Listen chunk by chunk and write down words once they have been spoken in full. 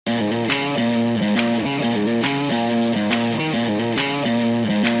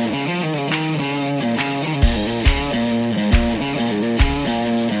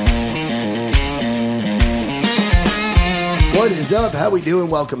is up? How we doing?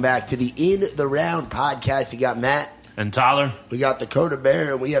 Welcome back to the In the Round podcast. You got Matt. And Tyler. We got Dakota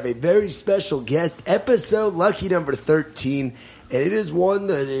Bear, and we have a very special guest, episode lucky number 13. And it is one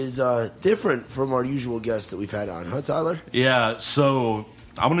that is different from our usual guests that we've had on. Huh, Tyler? Yeah, so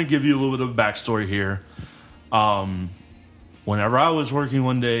I'm going to give you a little bit of a backstory here. Whenever I was working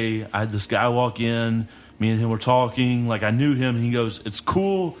one day, I had this guy walk in. Me and him were talking. Like, I knew him. And he goes, "It's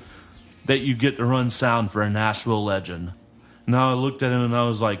cool that you get to run sound for a Nashville legend." Now I looked at him and I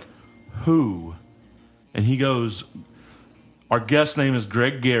was like, "Who?" And he goes, "Our guest name is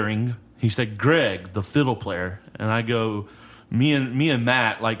Greg Garing." He said, "Greg, the fiddle player." And I go, me and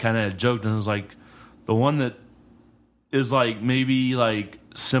Matt like kind of joked, and it was like, the one that is like maybe like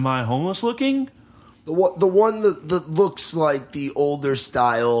semi-homeless looking? The one that looks like the older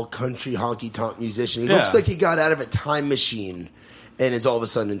style country honky-tonk musician. He looks like he got out of a time machine and is all of a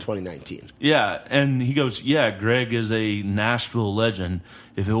sudden in 2019. Yeah, and he goes, "Yeah, Greg is a Nashville legend.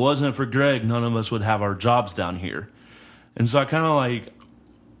 If it wasn't for Greg, none of us would have our jobs down here." And so I kind of like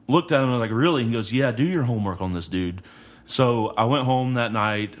looked at him and was like, "Really?" He goes, "Yeah, do your homework on this dude." So I went home that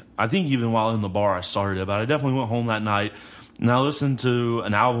night. I think even while in the bar I started it, but I definitely went home that night. And I listened to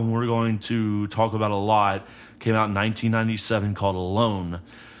an album we're going to talk about a lot. Came out in 1997 called Alone.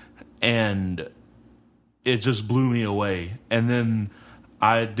 And it just blew me away. And then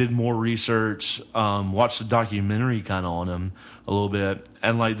I did more research, watched the documentary kind of on him a little bit.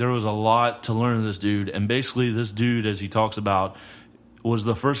 And like there was a lot to learn of this dude. And basically this dude, as he talks about, was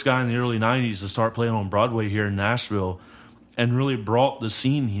the first guy in the early 90s to start playing on Broadway here in Nashville and really brought the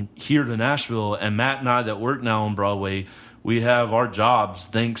scene here to Nashville. And Matt and I that work now on Broadway, we have our jobs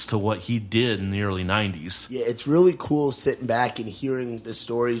thanks to what he did in the early 90s. Yeah, it's really cool sitting back and hearing the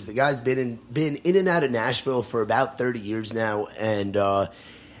stories. The guy's been in and out of Nashville for about 30 years now, and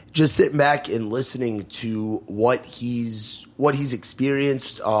just sitting back and listening to what he's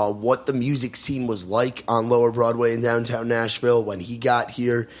experienced, what the music scene was like on Lower Broadway in downtown Nashville when he got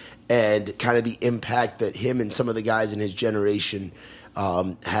here, and kind of the impact that him and some of the guys in his generation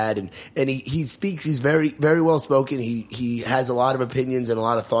had. And he speaks, he's very, very well spoken. He has a lot of opinions and a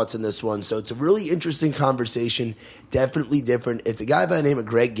lot of thoughts in this one. So it's a really interesting conversation, definitely different. It's a guy by the name of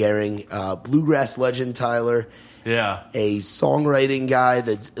Greg Garing, bluegrass legend, Tyler. Yeah. A songwriting guy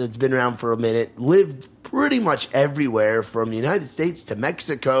that's been around for a minute, lived pretty much everywhere from the United States to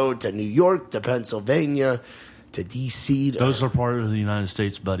Mexico to New York to Pennsylvania to D.C. Those are part of the United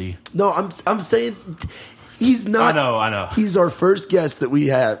States, buddy. No, I'm saying he's not. I know. He's our first guest that we've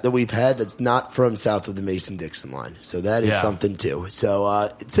had that's not from south of the Mason-Dixon line. So that is something too. So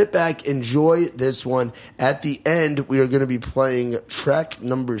sit back, enjoy this one. At the end, we are going to be playing track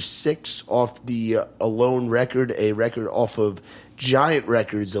number 6 off the Alone record, a record off of Giant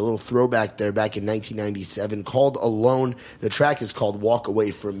Records, a little throwback there back in 1997 called Alone. The track is called Walk Away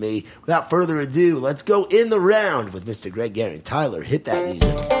From Me. Without further ado, let's go in the round with Mr. Greg Garing. Tyler, hit that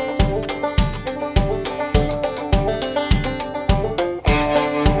music.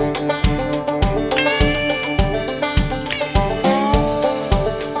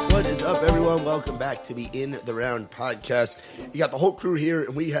 Welcome back to the In the Round podcast. You got the whole crew here,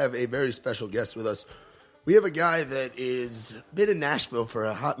 and we have a very special guest with us. We have a guy that is been in Nashville for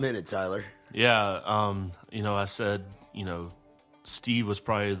a hot minute, Tyler. Yeah, I said, Steve was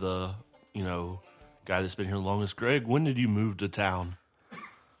probably the, guy that's been here the longest. Greg, when did you move to town?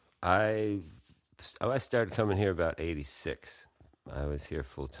 I started coming here about 86. I was here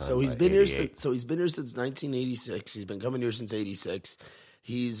full time. So he's been here since 1986. He's been coming here since 86.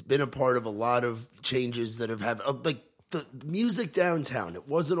 He's been a part of a lot of changes that have happened. Like the music downtown, it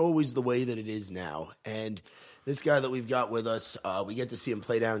wasn't always the way that it is now. And this guy that we've got with us, we get to see him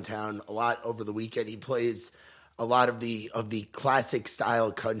play downtown a lot over the weekend. He plays a lot of the classic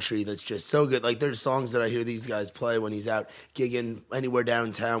style country that's just so good. Like there's songs that I hear these guys play when he's out gigging anywhere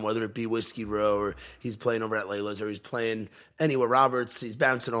downtown, whether it be Whiskey Row or he's playing over at Layla's or he's playing anywhere Roberts. He's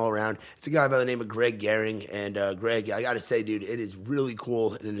bouncing all around. It's a guy by the name of Greg Garing. And Greg, I got to say, dude, it is really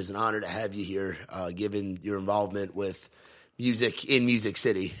cool and it is an honor to have you here, given your involvement with music in Music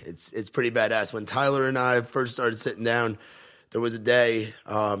City. It's pretty badass. When Tyler and I first started sitting down, there was a day,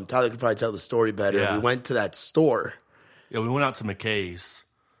 Tyler could probably tell the story better. Yeah. We went to that store. Yeah, we went out to McKay's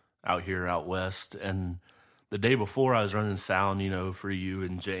out here out west. And the day before I was running sound, for you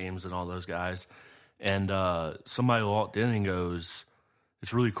and James and all those guys. And somebody walked in and goes,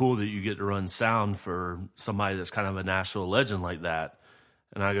 "It's really cool that you get to run sound for somebody that's kind of a Nashville legend like that."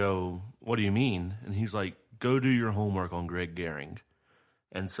 And I go, "What do you mean?" And he's like, "Go do your homework on Greg Garing."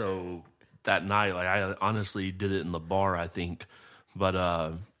 And so that night, like I honestly did it in the bar, I think, but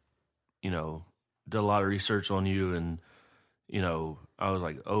did a lot of research on you, and I was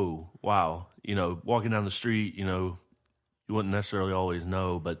like, oh, wow. Walking down the street, you wouldn't necessarily always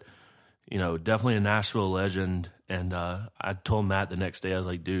know, but, definitely a Nashville legend. And I told Matt the next day, I was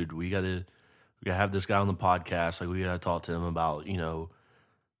like, dude, we gotta have this guy on the podcast. Like, we gotta talk to him about,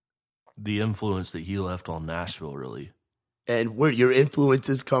 the influence that he left on Nashville, really. And where your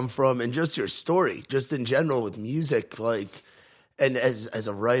influences come from, and just your story, just in general with music, like, and as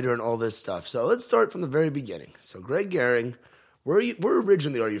a writer and all this stuff. So let's start from the very beginning. So Greg Garing, where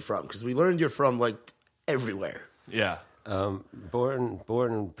originally are you from? Because we learned you're from like everywhere. Yeah. Born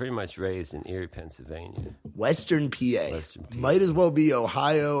and pretty much raised in Erie, Pennsylvania. Western PA. Western PA. Might as well be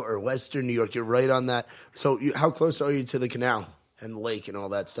Ohio or Western New York. You're right on that. So how close are you to the canal and the lake and all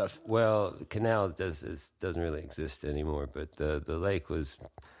that stuff? Well, the canal doesn't really exist anymore, but the lake was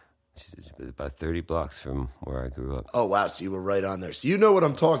about 30 blocks from where I grew up. Oh, wow. So you were right on there. So you know what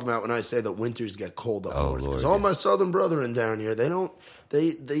I'm talking about when I say that winters get cold up north. Because all my southern brethren down here, they don't.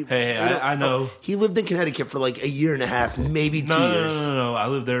 I know. He lived in Connecticut for like a year and a half, maybe 2 years. No. I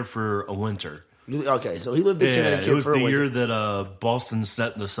lived there for a winter. Okay, so he lived in Connecticut it was for a the winter. year that Boston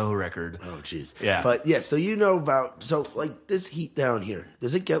set the SO record. Oh, jeez. Yeah. But, yeah, so you know about, so like this heat down here,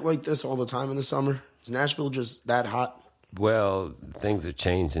 does it get like this all the time in the summer? Is Nashville just that hot? Well, things are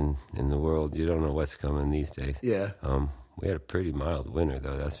changing in the world. You don't know what's coming these days. Yeah. We had a pretty mild winter,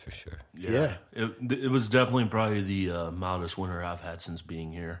 though, that's for sure. Yeah. It was definitely probably the mildest winter I've had since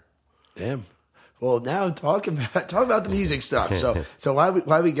being here. Damn. Well, now talk about the music stuff. So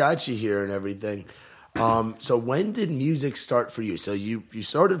why we got you here and everything. So when did music start for you? So you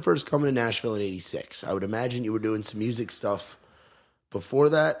started first coming to Nashville in '86. I would imagine you were doing some music stuff before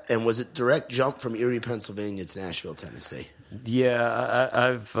that. And was it direct jump from Erie, Pennsylvania to Nashville, Tennessee? Yeah,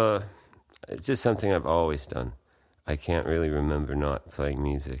 I've it's just something I've always done. I can't really remember not playing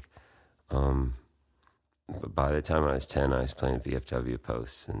music. But by the time I was 10, I was playing VFW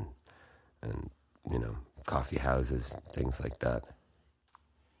posts and coffee houses, things like that.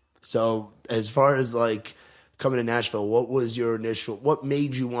 So as far as like coming to Nashville, what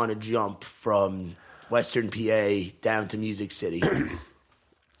made you want to jump from Western PA down to Music City?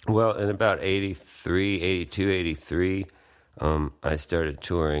 Well, in about 83, I started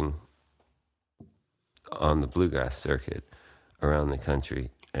touring on the bluegrass circuit around the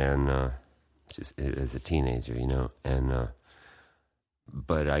country, and just as a teenager,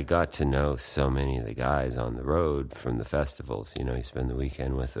 but I got to know so many of the guys on the road from the festivals. You spend the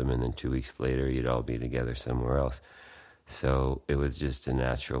weekend with them, and then 2 weeks later, you'd all be together somewhere else. So it was just a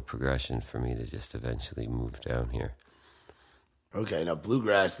natural progression for me to just eventually move down here. Okay, now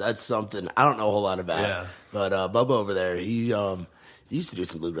bluegrass, that's something I don't know a whole lot about. Yeah. But Bubba over there, he used to do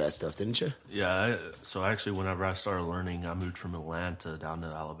some bluegrass stuff, didn't you? Yeah, so actually whenever I started learning, I moved from Atlanta down to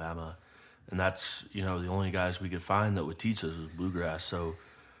Alabama. And that's, the only guys we could find that would teach us was bluegrass. So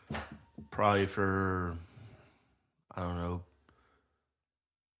probably for, 8-9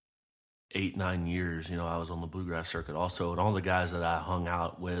 years, I was on the bluegrass circuit also. And all the guys that I hung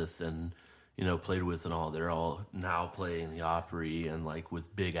out with and, played with and all, they're all now playing the Opry and like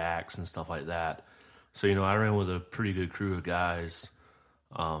with big acts and stuff like that. So, I ran with a pretty good crew of guys.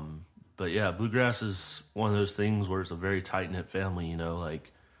 But yeah, bluegrass is one of those things where it's a very tight-knit family,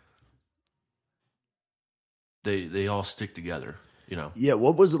 like they all stick together, Yeah,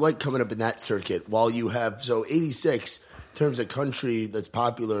 what was it like coming up in that circuit while you have, so 86, in terms of country that's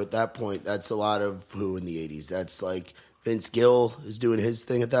popular at that point, that's a lot of who in the 80s? That's like Vince Gill is doing his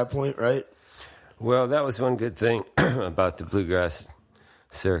thing at that point, right? Well, that was one good thing about the bluegrass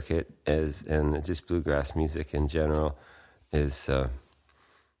circuit and just bluegrass music in general is,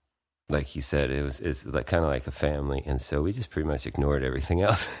 like you said, it's like kind of like a family, and so we just pretty much ignored everything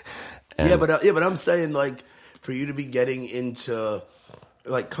else. But I'm saying like for you to be getting into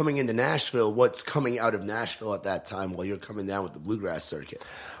like coming into Nashville, what's coming out of Nashville at that time while you're coming down with the bluegrass circuit?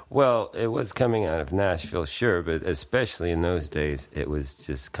 Well, it was coming out of Nashville, sure, but especially in those days, it was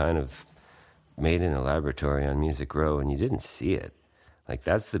just kind of made in a laboratory on Music Row, and you didn't see it. Like,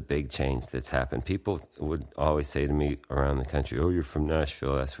 that's the big change that's happened. People would always say to me around the country, oh, you're from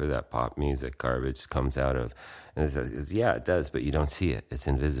Nashville, that's where that pop music garbage comes out of. And it's, yeah, it does, but you don't see it. It's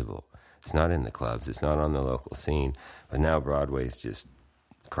invisible. It's not in the clubs. It's not on the local scene. But now Broadway's just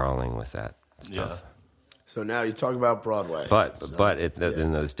crawling with that stuff. Yeah. So now you talk about Broadway.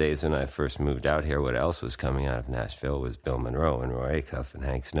 In those days when I first moved out here, what else was coming out of Nashville was Bill Monroe and Roy Acuff and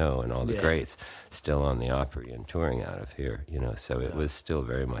Hank Snow and all the greats still on the Opry and touring out of here, so it was still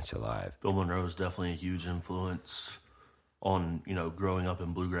very much alive. Bill Monroe is definitely a huge influence on, growing up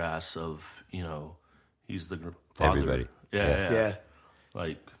in bluegrass of, he's the father. Everybody. Yeah.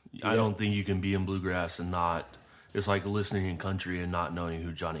 Like, I don't think you can be in bluegrass and not it's like listening in country and not knowing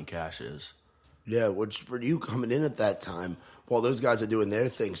who Johnny Cash is. Yeah, which for you coming in at that time, while those guys are doing their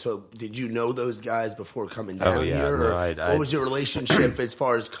thing. So did you know those guys before coming down here? No, what was your relationship as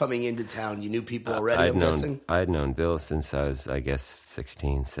far as coming into town? You knew people already, I'm guessing? I'd known Bill since I was, I guess,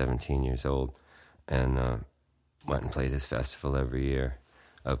 16, 17 years old, and went and played his festival every year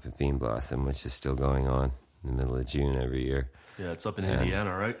up at Bean Blossom, which is still going on in the middle of June every year. Yeah, it's up in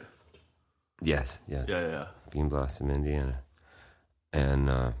Indiana, right? Yes, yeah. Yeah. Bean Blossom, Indiana.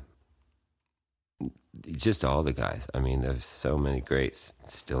 And just all the guys. I mean, there's so many greats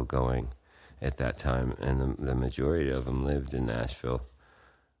still going at that time, and the majority of them lived in Nashville.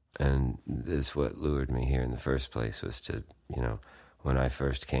 And this is what lured me here in the first place, was to, when I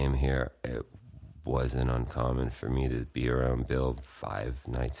first came here, it wasn't uncommon for me to be around Bill 5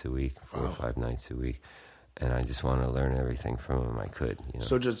 nights a week, 4 or 5 nights a week. And I just wanted to learn everything from him I could.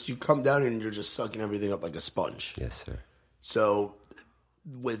 So just you come down and you're just sucking everything up like a sponge. Yes, sir. So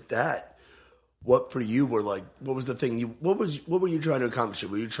with that, what for you were like? What was the thing? What were you trying to accomplish?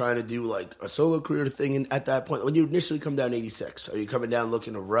 Were you trying to do like a solo career thing at that point? When you initially come down in '86, are you coming down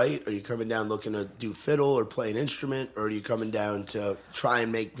looking to write? Are you coming down looking to do fiddle or play an instrument? Or are you coming down to try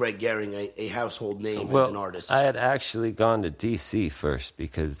and make Greg Garing a household name as an artist? I had actually gone to D.C. first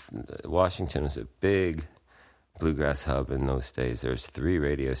because Washington was a big bluegrass hub in those days. There's 3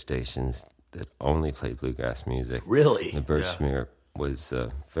 radio stations that only played bluegrass music. Really? The Birchmere was a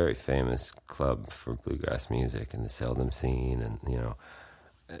very famous club for bluegrass music, and the Seldom scene, and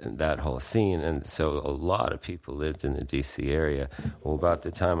and that whole scene. And so a lot of people lived in the D.C. area. Well, about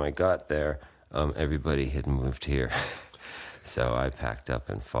the time I got there, everybody had moved here. So I packed up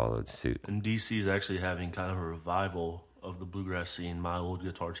and followed suit. And D.C. is actually having kind of a revival of the bluegrass scene. My old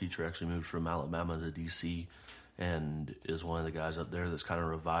guitar teacher actually moved from Alabama to D.C. and is one of the guys up there that's kind of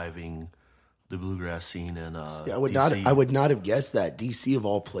reviving the bluegrass scene in I would not have guessed that. DC of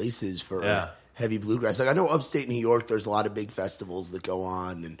all places for heavy bluegrass. Like I know upstate New York, there's a lot of big festivals that go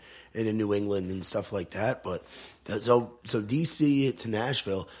on, and in New England and stuff like that. But so DC to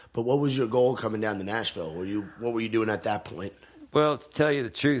Nashville. But what was your goal coming down to Nashville? What were you doing at that point? Well, to tell you the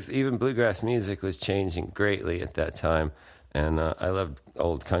truth, even bluegrass music was changing greatly at that time, and I loved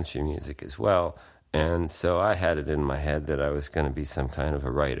old country music as well. And so I had it in my head that I was going to be some kind of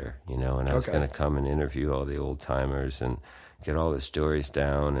a writer, and I was going to come and interview all the old timers and get all the stories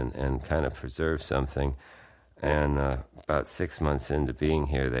down and kind of preserve something. And about 6 months into being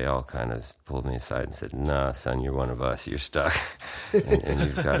here, they all kind of pulled me aside and said, "Nah, son, you're one of us. You're stuck, and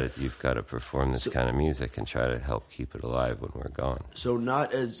you've got to perform this kind of music and try to help keep it alive when we're gone." So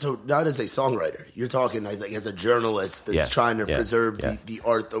not as a songwriter. You're talking as a journalist that's trying to preserve the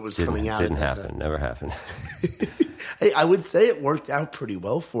art that was coming out. Didn't happen. Never happened. Hey, I would say it worked out pretty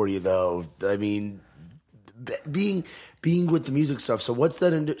well for you, though. I mean, being with the music stuff. So what's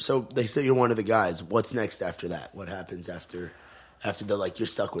that? So they say you're one of the guys. What's next after that? What happens after the you're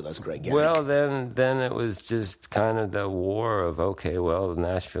stuck with us, Greg Garing? Well, then it was just kind of the war of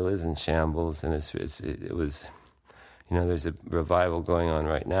Nashville is in shambles, and it was, there's a revival going on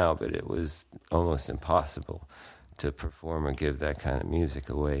right now, but it was almost impossible to perform or give that kind of music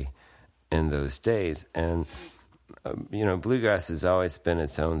away in those days. And bluegrass has always been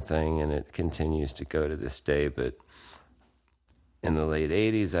its own thing, and it continues to go to this day. But in the late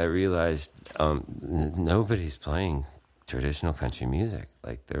 80s, I realized nobody's playing traditional country music.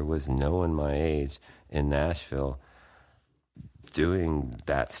 Like, there was no one my age in Nashville doing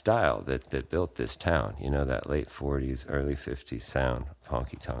that style that built this town, that late 40s, early 50s sound,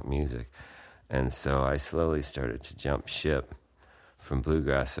 honky-tonk music. And so I slowly started to jump ship from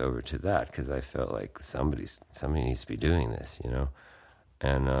bluegrass over to that, because I felt like somebody needs to be doing this,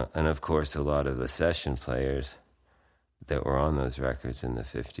 And of course, a lot of the session players that were on those records in the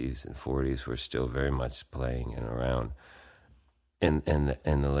 50s and 40s were still very much playing and around in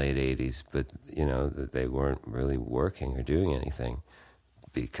the late 80s, but they weren't really working or doing anything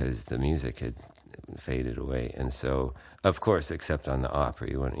because the music had faded away. And so, of course, except on the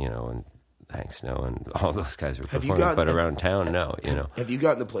Opry, when Hank Snow and all those guys were performing, but around town, no, Have you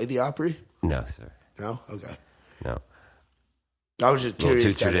gotten to play the Opry? No, sir. No? Okay. No. I was just curious. A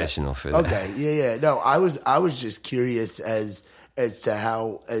little too traditional for that. Okay, yeah. No, I was just curious as to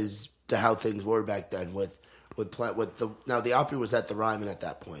how things were back then with the Opry was at the Ryman at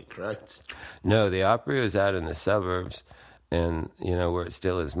that point, correct? No, the Opry was out in the suburbs, and where it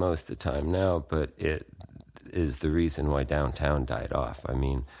still is most of the time now, but it is the reason why downtown died off. I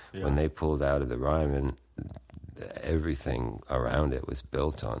mean, when they pulled out of the Ryman, everything around it was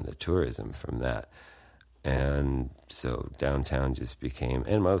built on the tourism from that. And so downtown just became,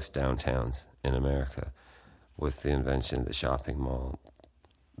 and most downtowns in America with the invention of the shopping mall,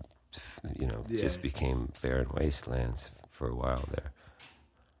 just became barren wastelands for a while there.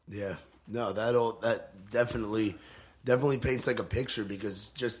 Yeah, no, that definitely paints like a picture, because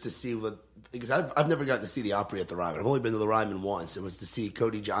just to see because I've never gotten to see the Opry at the Ryman. I've only been to the Ryman once. It was to see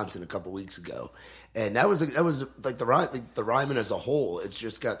Cody Johnson a couple weeks ago, and that was like the Ryman as a whole. It's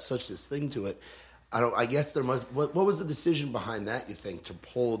just got such this thing to it. I guess there must. What was the decision behind that? You think, to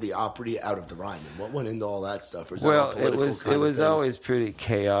pull the Opry out of the Ryman? What went into all that stuff? Or is Well, that it was always pretty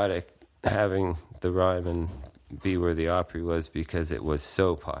chaotic having the Ryman be where the Opry was, because it was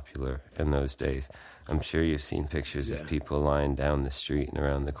so popular in those days. I'm sure you've seen pictures of people lying down the street and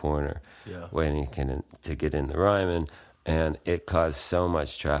around the corner waiting to get in the Ryman, and it caused so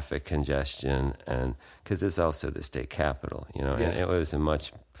much traffic congestion, and because it's also the state capital, and it was a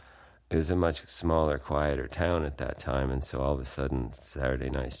much smaller, quieter town at that time, and so all of a sudden Saturday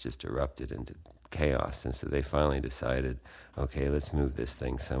nights just erupted into chaos, and so they finally decided, okay, let's move this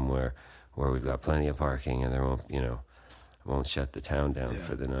thing somewhere where we've got plenty of parking and there won't shut the town down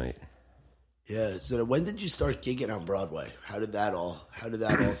for the night. Yeah. So when did you start gigging on Broadway? How did that all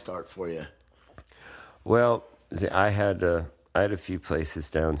start for you? Well, I had a few places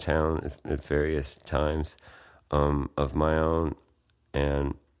downtown at various times of my own,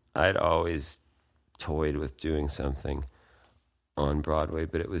 and I'd always toyed with doing something on Broadway,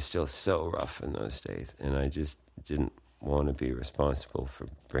 but it was still so rough in those days, and I just didn't want to be responsible for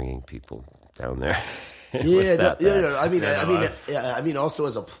bringing people down there. No. I mean, also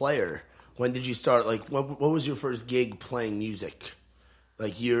as a player, when did you start? Like, what was your first gig playing music?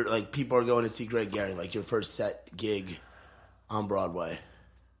 Like, people are going to see Greg Garing. Like, your first set gig on Broadway.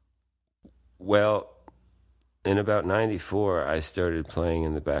 Well, in about 94, I started playing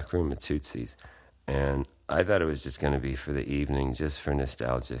in the back room at Tootsie's, and I thought it was just going to be for the evening, just for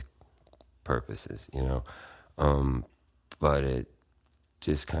nostalgic purposes, but it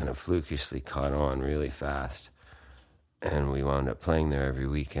just kind of flukishly caught on really fast, and we wound up playing there every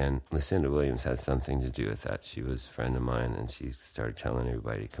weekend. Lucinda Williams had something to do with that. She was a friend of mine, and she started telling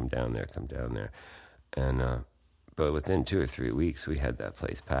everybody, come down there. And but within 2 or 3 weeks, we had that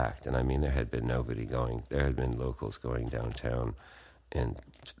place packed. And I mean, there had been locals going downtown in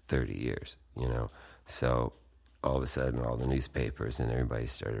 30 years, So all of a sudden, all the newspapers and everybody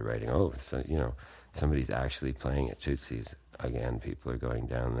started writing, somebody's actually playing at Tootsie's again. People are going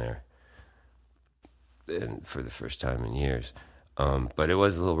down there, and for the first time in years. But it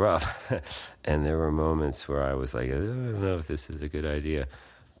was a little rough, and there were moments where I was like, I don't know if this is a good idea,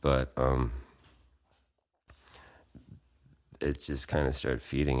 but it just kind of started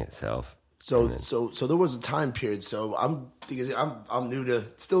feeding itself. So there was a time period. So I'm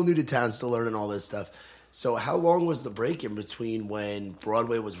still new to town, still learning all this stuff. So how long was the break in between when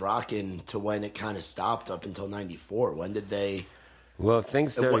Broadway was rocking to when it kind of stopped up until 94? When did they? Well,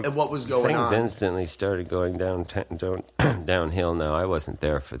 things started. And what was going on? Things instantly started going downhill. Now, I wasn't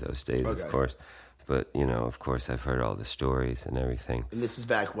there for those days, of course. But, of course, I've heard all the stories and everything. And this is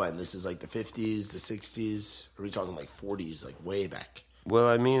back when? This is like the 50s, the 60s? Or are we talking like 40s, like way back? Well,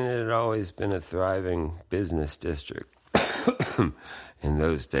 I mean, it had always been a thriving business district in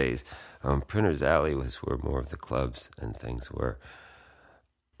those days. Printers Alley was where more of the clubs and things were.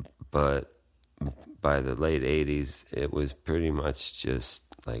 But by the late 80s, it was pretty much just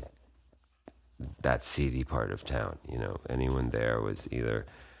like that seedy part of town. Anyone there was either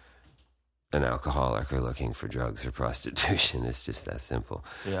an alcoholic or looking for drugs or prostitution. It's just that simple.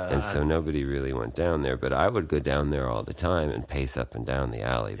 Yeah, and so nobody really went down there. But I would go down there all the time and pace up and down the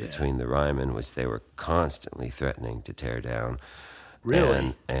alley between the Ryman, which they were constantly threatening to tear down.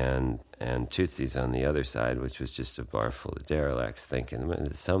 Really? And Tootsie's on the other side, which was just a bar full of derelicts,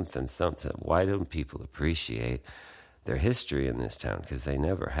 thinking, something. Why don't people appreciate their history in this town? Because they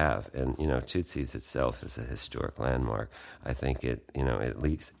never have. And, Tootsie's itself is a historic landmark. I think it, at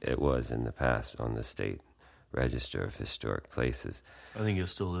least it was in the past on the state register of historic places. I think it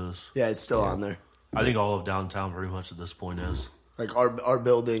still is. Yeah, it's still on there. I think all of downtown pretty much at this point is. Like our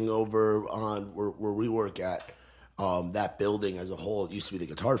building over on where we work at, that building as a whole, it used to be the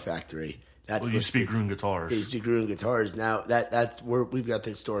Guitar Factory. It used to be Gruen Guitars. It used to be Gruen Guitars. Now that's where we've got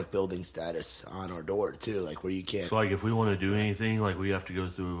the historic building status on our door too, like where you can't. So like if we want to do anything, like we have to go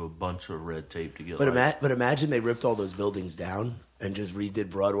through a bunch of red tape to get. But imagine they ripped all those buildings down and just redid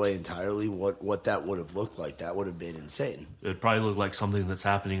Broadway entirely. What that would have looked like? That would have been insane. It'd probably look like something that's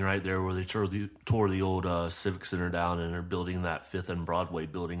happening right there where they tore the old Civic Center down and are building that 5th and Broadway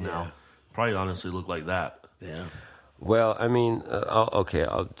building now. Probably honestly look like that. Yeah. Well, I mean,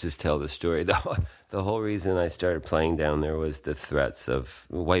 I'll just tell the story. The whole reason I started playing down there was the threats of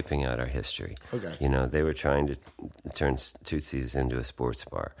wiping out our history. Okay. You know, they were trying to turn Tootsie's into a sports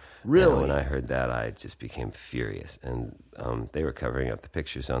bar. Really? And when I heard that, I just became furious. And they were covering up the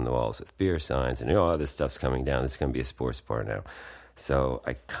pictures on the walls with beer signs. And, oh, this stuff's coming down. This is going to be a sports bar now. So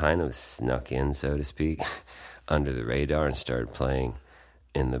I kind of snuck in, so to speak, under the radar and started playing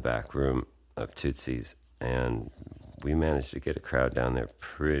in the back room of Tootsie's. And we managed to get a crowd down there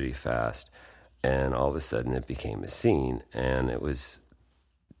pretty fast. And all of a sudden it became a scene, and it was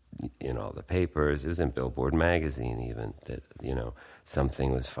in all the papers. It was in Billboard magazine even, that, you know,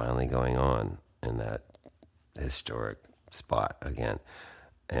 something was finally going on in that historic spot again.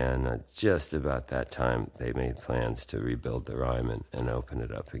 And just about that time, they made plans to rebuild the Ryman and open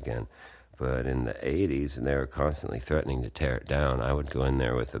it up again. But in the 80s, when they were constantly threatening to tear it down, I would go in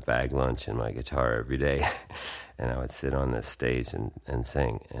there with a bag lunch and my guitar every day, and I would sit on this stage and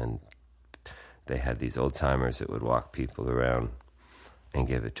sing. And they had these old timers that would walk people around and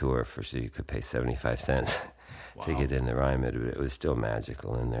give a tour so you could pay 75 cents to get in the Ryman. It was still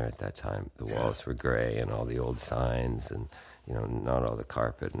magical in there at that time. The walls were gray and all the old signs and, you know, not all the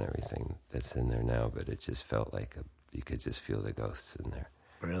carpet and everything that's in there now, but it just felt like you could just feel the ghosts in there.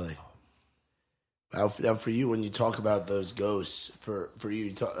 Really? Now, for you, when you talk about those ghosts, for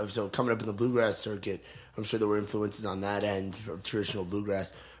you, so coming up in the bluegrass circuit, I'm sure there were influences on that end of traditional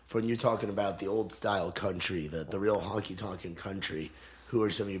bluegrass. When you're talking about the old style country, the real honky tonkin' country, who are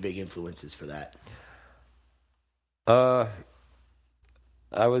some of your big influences for that? I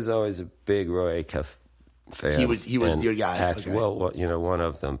was always a big Roy Acuff fan. He was your guy. Okay. Well, you know, one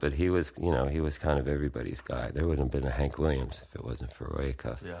of them, but he was kind of everybody's guy. There wouldn't have been a Hank Williams if it wasn't for Roy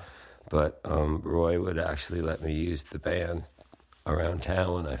Acuff. Yeah. But Roy would actually let me use the band around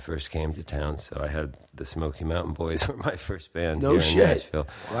town when I first came to town. So I had the Smoky Mountain Boys were my first band here in Nashville.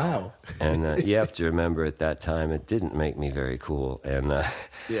 Wow. And you have to remember at that time it didn't make me very cool. And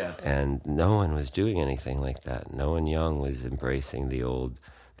and no one was doing anything like that. No one young was embracing the old.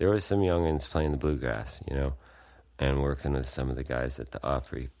 There were some youngins playing the bluegrass, you know, and working with some of the guys at the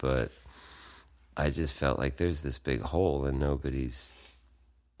Opry. But I just felt like there's this big hole and nobody's.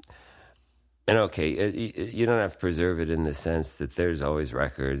 And okay, you don't have to preserve it in the sense that there's always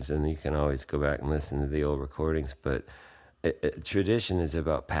records and you can always go back and listen to the old recordings, but tradition is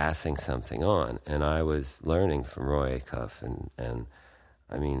about passing something on. And I was learning from Roy Acuff and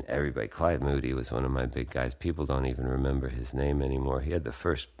I mean, everybody. Clyde Moody was one of my big guys. People don't even remember his name anymore. He had the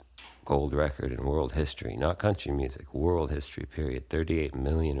first gold record in world history, not country music, world history, period. 38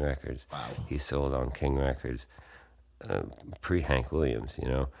 million records. Wow. He sold on King Records, pre-Hank Williams, you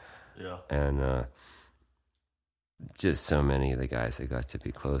know. Yeah. And just so many of the guys I got to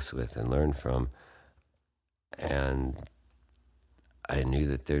be close with and learn from. And I knew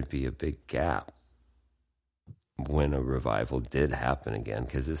that there'd be a big gap when a revival did happen again,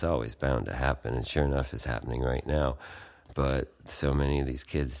 because it's always bound to happen. And sure enough, it's happening right now. But so many of these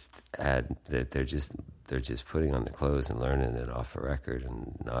kids they're just putting on the clothes and learning it off a record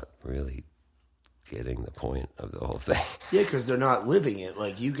and not really getting the point of the whole thing. Yeah, because they're not living it.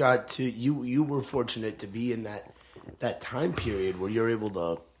 Like you were fortunate to be in that time period where you're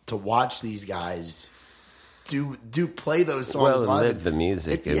able to watch these guys do play those songs and live. Live the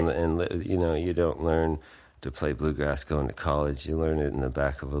music and you know, you don't learn to play bluegrass going to college. You learn it in the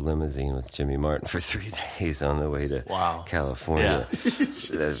back of a limousine with Jimmy Martin for 3 days on the way to California.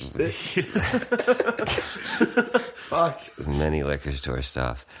 Yeah. Fuck. Many liquor store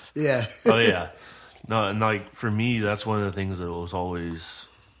stops. Yeah. Oh yeah. No, and like for me, that's one of the things that was always,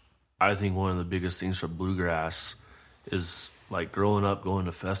 I think one of the biggest things for bluegrass is like growing up, going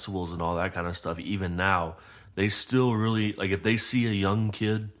to festivals and all that kind of stuff. Even now, they still really, like if they see a young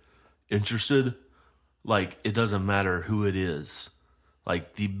kid interested, like it doesn't matter who it is.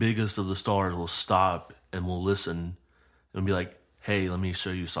 Like the biggest of the stars will stop and will listen and be like, hey, let me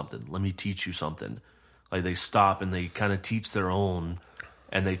show you something. Let me teach you something. Like they stop and they kind of teach their own.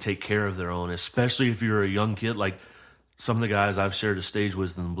 And they take care of their own, especially if you're a young kid. Like some of the guys I've shared a stage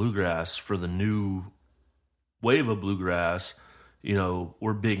with in the bluegrass for the new wave of bluegrass, you know,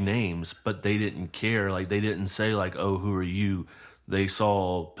 were big names, but they didn't care. Like they didn't say like, oh, who are you? They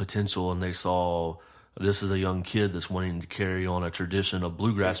saw potential and they saw this is a young kid that's wanting to carry on a tradition of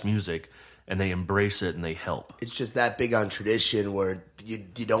bluegrass music, and they embrace it and they help. It's just that big on tradition where you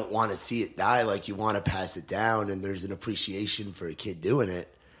don't want to see it die. Like you want to pass it down, and there's an appreciation for a kid doing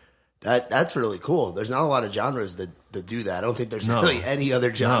it. That's really cool. There's not a lot of genres that do that. I don't think there's really any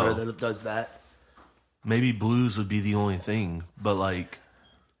other genre that does that. Maybe blues would be the only thing, but like,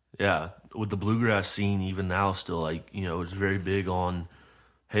 yeah, with the bluegrass scene, even now, still, like, you know, it's very big on,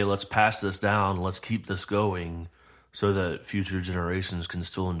 hey, let's pass this down, let's keep this going, so that future generations can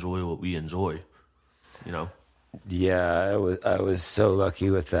still enjoy what we enjoy. You know. Yeah, I was so lucky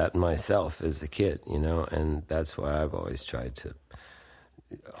with that myself as a kid, you know, and that's why I've always tried to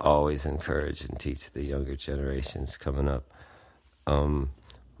always encourage and teach the younger generations coming up.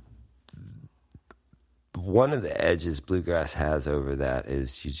 One of the edges bluegrass has over that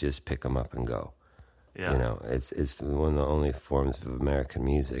is you just pick them up and go. Yeah. You know, it's one of the only forms of American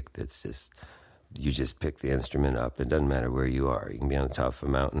music that's just, you just pick the instrument up. It doesn't matter where you are. You can be on the top of a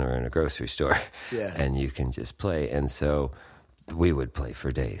mountain or in a grocery store, and you can just play. And so we would play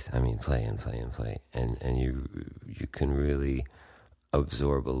for days. I mean, play and play and play. And you can really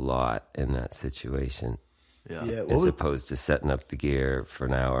absorb a lot in that situation. Yeah. As opposed to setting up the gear for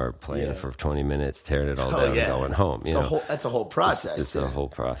an hour, playing for 20 minutes, tearing it all down, and going home. You know? That's a whole process. It's a whole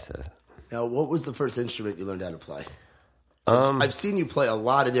process. Now, what was the first instrument you learned how to play? I've seen you play a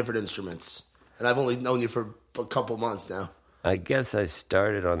lot of different instruments, and I've only known you for a couple months now. I guess I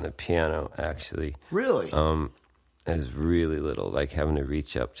started on the piano, actually. Really? As really little, like having to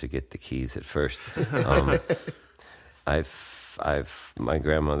reach up to get the keys at first. My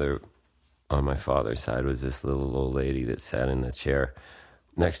grandmother on my father's side was this little old lady that sat in a chair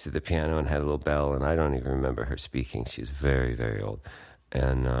next to the piano and had a little bell, and I don't even remember her speaking. She was very, very old.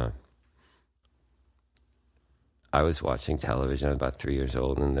 And I was watching television. I was about 3 years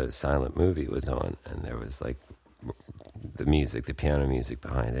old, and the silent movie was on, and there was like the music, the piano music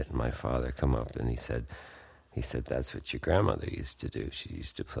behind it. And my father come up and he said, "That's what your grandmother used to do. She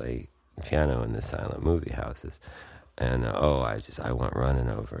used to play piano in the silent movie houses." And I went running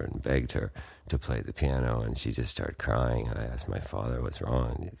over and begged her to play the piano, and she just started crying. And I asked my father what's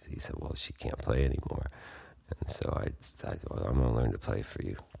wrong. And he said, "Well, she can't play anymore." And so I'm going to learn to play for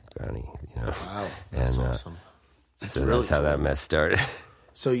you, Granny. You know. Wow, that's awesome. That's how that mess started.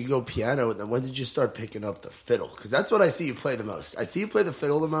 So you go piano, and then when did you start picking up the fiddle? Because that's what I see you play the most. I see you play the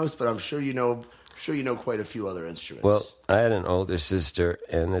fiddle the most, but I'm sure you know quite a few other instruments. Well, I had an older sister,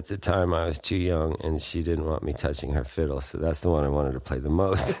 and at the time I was too young, and she didn't want me touching her fiddle, so that's the one I wanted to play the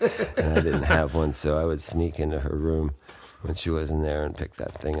most. And I didn't have one, so I would sneak into her room when she wasn't there and pick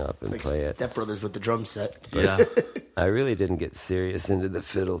that thing up and play it. Step Brothers with the drum set. Yeah. I really didn't get serious into the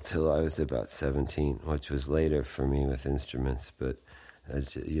fiddle till I was about 17, which was later for me with instruments. But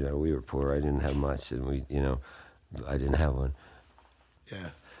as you know, we were poor. I didn't have much, and I didn't have one.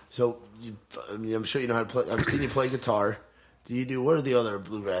 Yeah. So I'm sure you know how to play. I've seen you play guitar. What are the other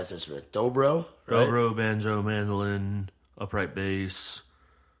bluegrass instruments? Dobro, right? Dobro, banjo, mandolin, upright bass.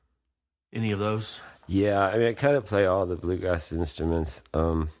 Any of those? Yeah, I mean, I kind of play all the bluegrass instruments.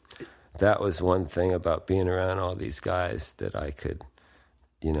 That was one thing about being around all these guys that I could,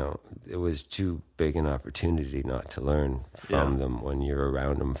 it was too big an opportunity not to learn from them when you're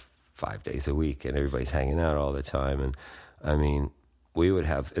around them 5 days a week and everybody's hanging out all the time. And I mean,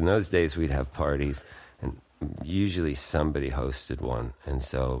 in those days, we'd have parties, and usually somebody hosted one. And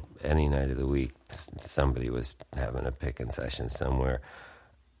so any night of the week, somebody was having a picking session somewhere.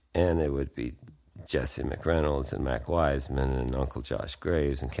 And it would be Jesse McReynolds and Mac Wiseman and Uncle Josh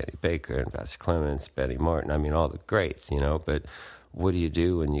Graves and Kenny Baker and Pastor Clements, Betty Martin. I mean, all the greats, But what do you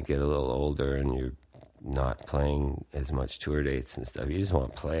do when you get a little older and you're not playing as much tour dates and stuff? You just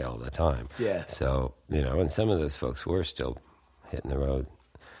want to play all the time. Yeah. So, and some of those folks were still hitting the road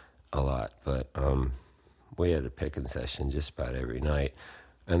a lot. But we had a picking session just about every night.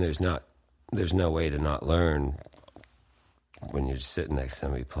 And there's no way to not learn when you're just sitting next to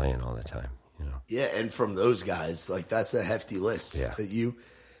somebody playing all the time. Yeah, and from those guys, like that's a hefty list that you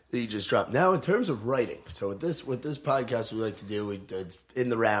just dropped. Now, in terms of writing, so with this podcast, we like to do it's in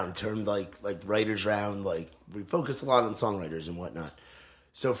the round term, like writers round, like we focus a lot on songwriters and whatnot.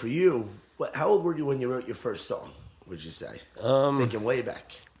 So for you, how old were you when you wrote your first song? Would you say? Thinking way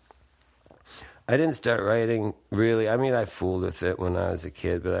back. I didn't start writing really. I mean, I fooled with it when I was a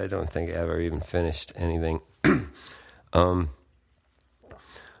kid, but I don't think I ever even finished anything.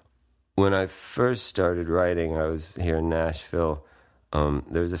 When I first started writing, I was here in Nashville.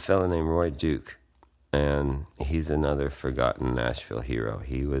 There was a fellow named Roy Duke, and he's another forgotten Nashville hero.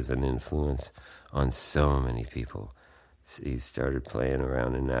 He was an influence on so many people. So he started playing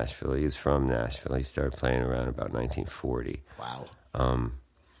around in Nashville. He was from Nashville. He started playing around about 1940. Wow.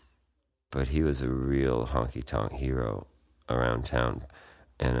 But he was a real honky-tonk hero around town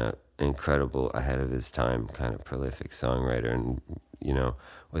and an incredible, ahead of his time, kind of prolific songwriter. And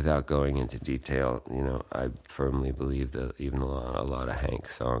without going into detail, I firmly believe that even a lot of Hank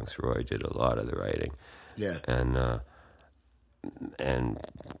songs, Roy did a lot of the writing. Yeah. And and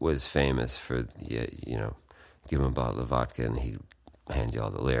was famous for, you know, give him a bottle of vodka and he'd hand you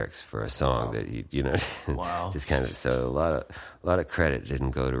all the lyrics for a song that he, you know, just kind of. So a lot of credit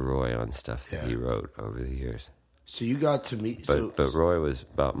didn't go to Roy on stuff that he wrote over the years. So you got to meet, but Roy was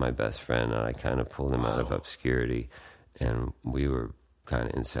about my best friend, and I kind of pulled him out of obscurity, and we were kind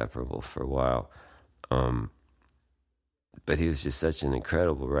of inseparable for a while. But he was just such an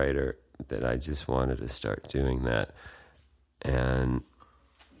incredible writer that I just wanted to start doing that. And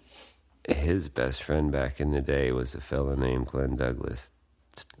his best friend back in the day was a fellow named Glenn Douglas.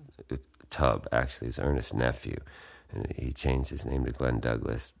 Tubb, actually, is Ernest's nephew. And he changed his name to Glenn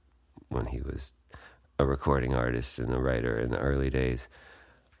Douglas when he was a recording artist and a writer in the early days.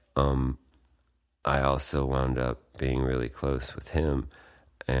 I also wound up being really close with him,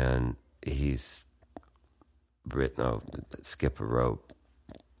 and he's written Skip a Rope,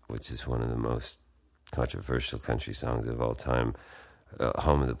 which is one of the most controversial country songs of all time.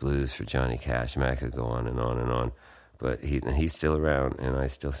 Home of the Blues for Johnny Cash. I could go on and on and on. But he's still around, and I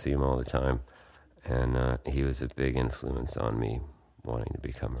still see him all the time. And he was a big influence on me wanting to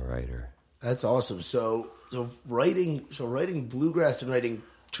become a writer. That's awesome. So writing bluegrass and writing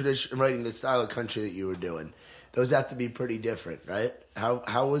the style of country that you were doing, those have to be pretty different, right?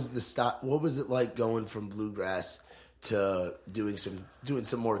 How was the style? What was it like going from bluegrass to doing some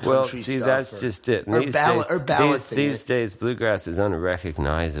more country stuff? Well, see, that's just it. These days, bluegrass is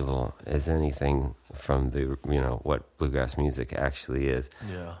unrecognizable as anything from what bluegrass music actually is.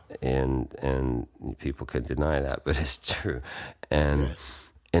 Yeah. And people can deny that, but it's true. And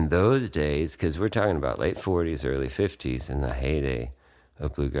in those days, because we're talking about late 40s, early 50s, in the heyday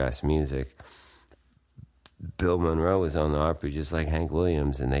of bluegrass music, Bill Monroe was on the Opry just like Hank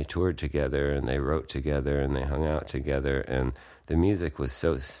Williams, and they toured together, and they wrote together, and they hung out together, and the music was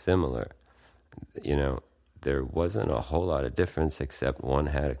so similar. You know, there wasn't a whole lot of difference except one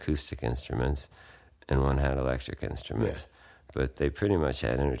had acoustic instruments and one had electric instruments. Yeah. But they pretty much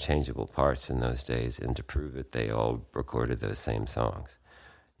had interchangeable parts in those days, and to prove it, they all recorded those same songs,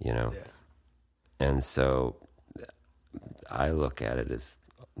 you know? Yeah. And so I look at it as,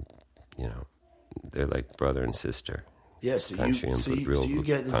 you know, they're like brother and sister. Yes, so you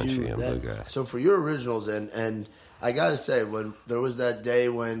get to do that. Bluegrass. So for your originals, and I gotta say, when there was that day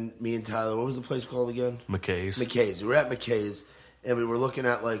when me and Tyler, what was the place called again? McKay's. We were at McKay's, and we were looking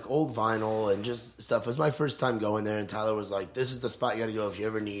at like old vinyl and just stuff. It was my first time going there, and Tyler was like, "This is the spot you got to go if you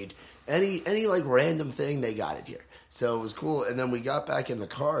ever need any like random thing. They got it here." So it was cool. And then we got back in the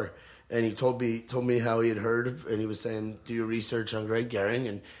car. And he told me how he had heard, and he was saying, do your research on Greg Garing,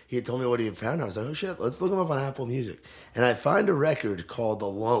 and he had told me what he had found. I was like, oh shit, let's look him up on Apple Music. And I find a record called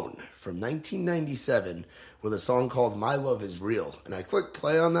Alone from 1997 with a song called My Love Is Real. And I clicked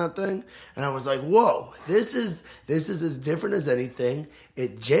play on that thing, and I was like, whoa, this is as different as anything.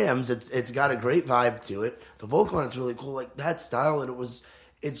 It jams, it's got a great vibe to it. The vocal on it's really cool, like that style, and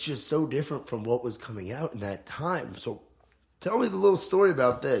it's just so different from what was coming out in that time. So tell me the little story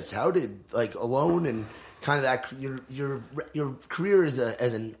about this. How did like Alone and kind of that your career as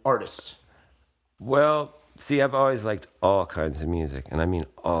an artist? Well, see, I've always liked all kinds of music, and I mean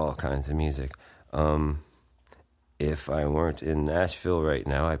all kinds of music. If I weren't in Nashville right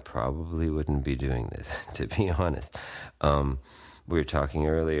now, I probably wouldn't be doing this, to be honest. We were talking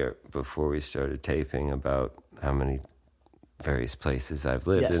earlier before we started taping about how many various places I've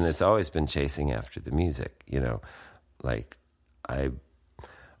lived, and it's always been chasing after the music, you know, like a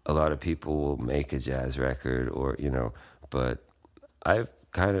lot of people will make a jazz record or, you know, but I've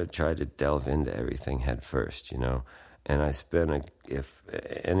kind of tried to delve into everything head first, you know, and I spend if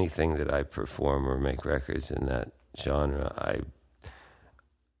anything that I perform or make records in that genre,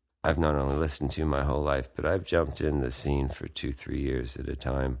 I've not only listened to my whole life, but I've jumped in the scene for 2-3 years at a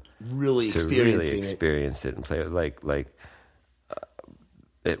time. Really experience it and play it. Like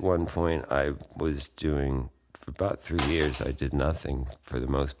at one point I was doing, for about 3 years, I did nothing for the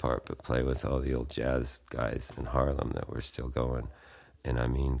most part but play with all the old jazz guys in Harlem that were still going. And I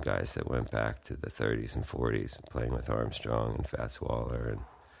mean guys that went back to the 30s and 40s, playing with Armstrong and Fats Waller and,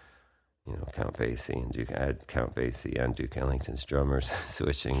 you know, Count Basie and Duke. I had Count Basie and Duke Ellington's drummers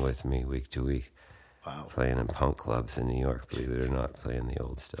switching with me week to week. Wow. Playing in punk clubs in New York, believe it or not, playing the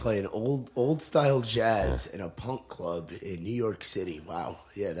old stuff. Playing old style jazz in a punk club in New York City. Wow.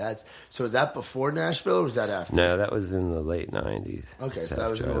 Yeah, so was that before Nashville or was that after? No, that was in the late 90s. Okay, so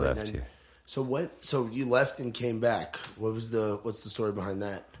that was in the late 90s. So you left and came back. What's the story behind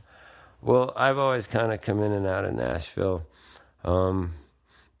that? Well, I've always kind of come in and out of Nashville.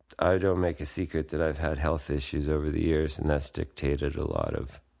 I don't make a secret that I've had health issues over the years, and that's dictated a lot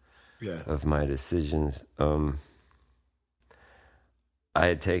of my decisions. I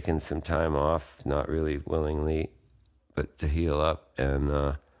had taken some time off, not really willingly, but to heal up. And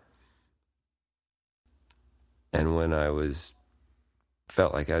when I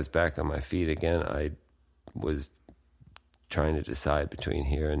felt like I was back on my feet again, I was trying to decide between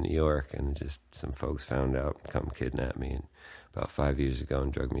here and New York, and just some folks found out, come kidnap me, and about 5 years ago,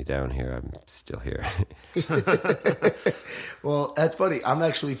 and drug me down here. I'm still here. Well, that's funny. I'm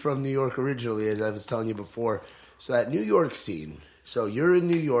actually from New York originally, as I was telling you before. So that New York scene. So you're in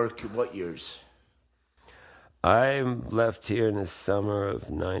New York. What years? I left here in the summer of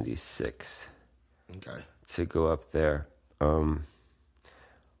 '96. Okay. To go up there.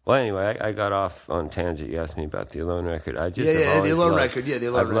 Well, anyway, I got off on tangent. You asked me about the Alone record. I just have the Alone loved, record. Yeah, the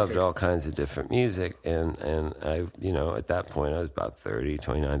Alone record. I've loved all kinds of different music, and I, at that point I was about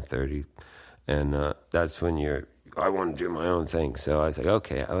 29, 30, and that's when I want to do my own thing. So I was like,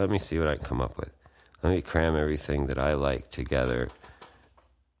 okay, let me see what I can come up with. Let me cram everything that I like together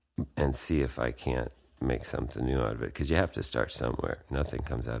and see if I can't make something new out of it, because you have to start somewhere. Nothing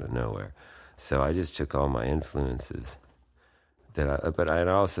comes out of nowhere. So I just took all my influences but I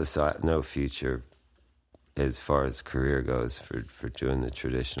also saw no future as far as career goes for doing the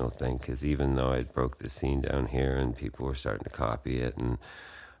traditional thing, because even though I broke the scene down here and people were starting to copy it and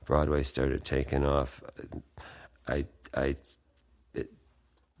Broadway started taking off, it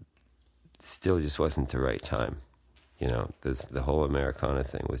still just wasn't the right time. The whole Americana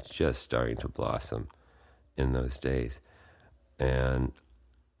thing was just starting to blossom in those days. And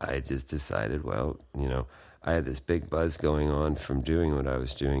I just decided, well, I had this big buzz going on from doing what I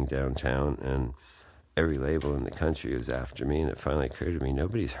was doing downtown, and every label in the country was after me, and it finally occurred to me,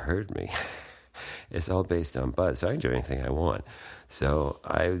 nobody's heard me. It's all based on buzz, so I can do anything I want. So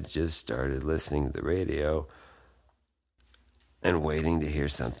I just started listening to the radio and waiting to hear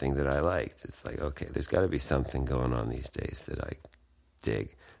something that I liked. It's like, okay, there's got to be something going on these days that I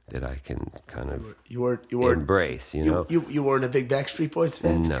dig, that I can kind of embrace, You weren't a big Backstreet Boys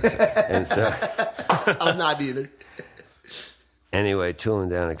fan? No, sir. And so... I'm not either. Anyway, tooling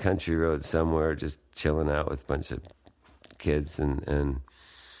down a country road somewhere, just chilling out with a bunch of kids, and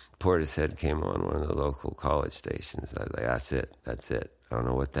Portishead came on one of the local college stations. I was like, that's it. I don't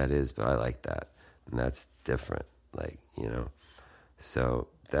know what that is, but I like that. And that's different, So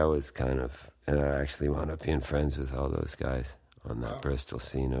that was kind of, and I actually wound up being friends with all those guys on that Bristol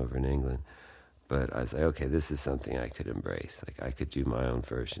scene over in England. But I was like, okay, this is something I could embrace. Like, I could do my own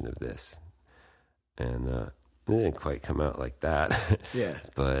version of this. And it didn't quite come out like that. Yeah.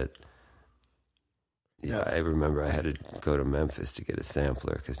 But I remember I had to go to Memphis to get a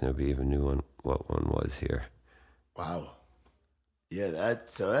sampler because nobody even knew what one was here. Wow. Yeah,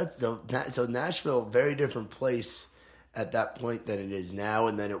 so Nashville, very different place at that point than it is now,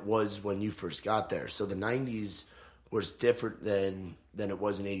 and than it was when you first got there. So the 90s was different than it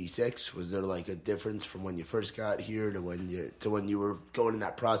was in '86. Was there like a difference from when you first got here to when you were going in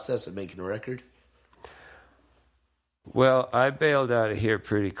that process of making a record? Well, I bailed out of here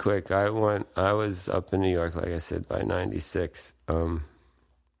pretty quick. I was up in New York, like I said, by '96.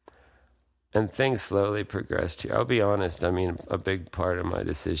 And things slowly progressed here. I'll be honest, I mean, a big part of my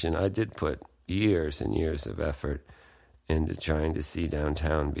decision, I did put years and years of effort into trying to see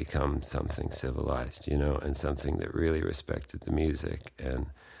downtown become something civilized, and something that really respected the music and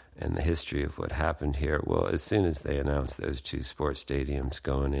the history of what happened here. Well, as soon as they announced those 2 sports stadiums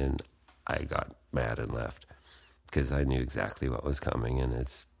going in, I got mad and left. Because I knew exactly what was coming, and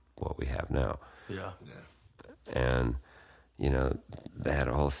it's what we have now. Yeah. And, they had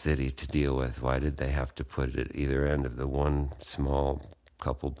a whole city to deal with. Why did they have to put it at either end of the one small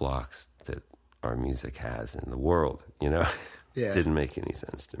couple blocks that our music has in the world, Yeah. It didn't make any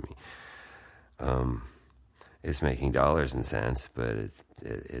sense to me. It's making dollars and cents, but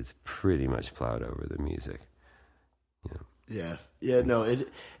it's pretty much plowed over the music. Yeah, no,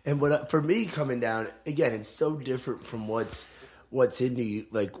 for me coming down again, it's so different from what's in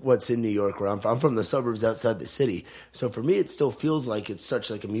New York, where I'm from the suburbs outside the city. So for me, it still feels like it's such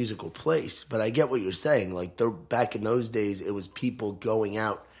like a musical place. But I get what you're saying. Like back in those days, it was people going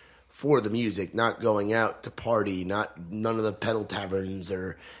out for the music, not going out to party, none of the pedal taverns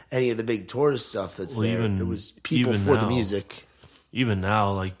or any of the big tourist stuff that's there. It was people for the music. Even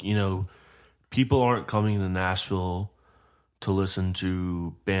now, people aren't coming to Nashville to listen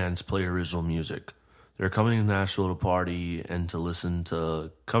to bands play original music. They're coming to Nashville to party and to listen to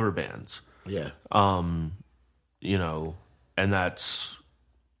cover bands. Yeah. And that's,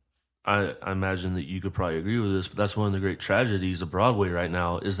 I imagine that you could probably agree with this, but that's one of the great tragedies of Broadway right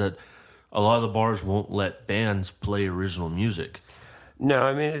now, is that a lot of the bars won't let bands play original music. No,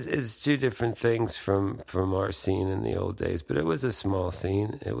 I mean it's two different things from our scene in the old days. But it was a small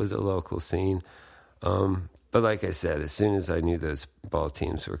scene. It was a local scene. But like I said, as soon as I knew those ball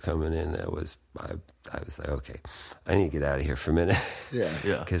teams were coming in, I was like, okay, I need to get out of here for a minute. Yeah.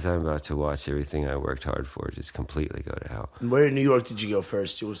 Because I'm about to watch everything I worked hard for just completely go to hell. And where in New York did you go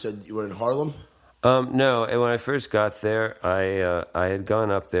first? You said you were in Harlem? No, and when I first got there, I had gone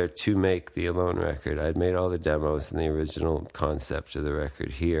up there to make the Alone record. I had made all the demos and the original concept of the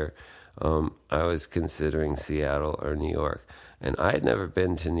record here. I was considering Seattle or New York, and I had never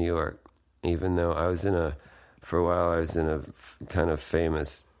been to New York, even though for a while I was in a kind of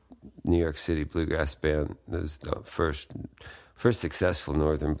famous New York City bluegrass band. It was the first successful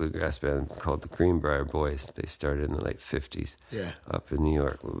northern bluegrass band called the Greenbrier Boys. They started in the late 50s up in New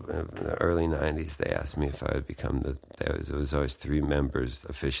York. In the early 90s, they asked me if I would become there was always 3 members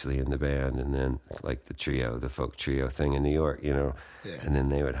officially in the band, and then like the folk trio thing in New York, and then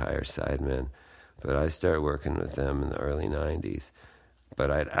they would hire sidemen. But I started working with them in the early 90s, but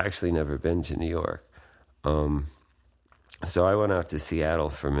I'd actually never been to New York. So I went out to Seattle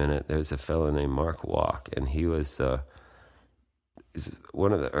for a minute. There's a fellow named Mark Walk, and he was is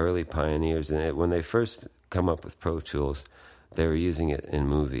one of the early pioneers in it. When they first come up with Pro Tools, they were using it in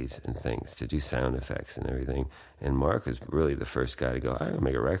movies and things to do sound effects and everything. And Mark was really the first guy to go, I'm going to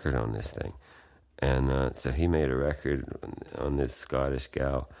make a record on this thing. And so he made a record on this Scottish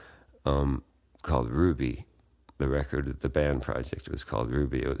gal called Ruby. The record, the band project was called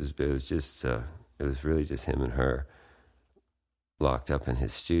Ruby. It was really just him and her locked up in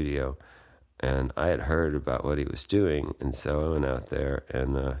his studio. And I had heard about what he was doing, and so I went out there,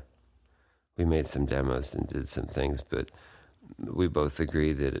 and we made some demos and did some things, but we both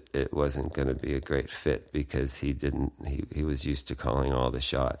agreed that it wasn't going to be a great fit because he was used to calling all the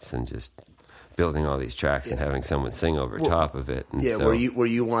shots and just building all these tracks and having someone sing over top of it. And so, where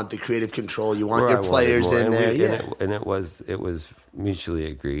you want the creative control, you want your players in there. And it was mutually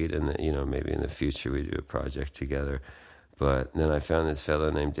agreed, and that maybe in the future we do a project together. But then I found this fellow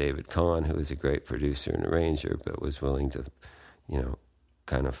named David Kahn, who was a great producer and arranger, but was willing to,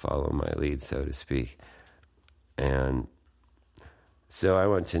 kind of follow my lead, so to speak. And so I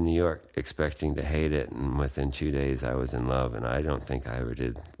went to New York expecting to hate it, and within 2 days I was in love, and I don't think I ever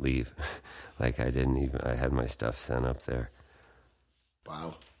did leave. I had my stuff sent up there.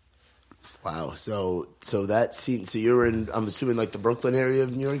 Wow. So that scene, so you were in, I'm assuming, like the Brooklyn area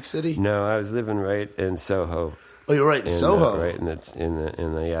of New York City? No, I was living right in Soho. Oh, you're right, Soho. Right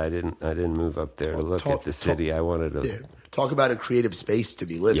I didn't move up there to look at the city. I wanted to talk about a creative space to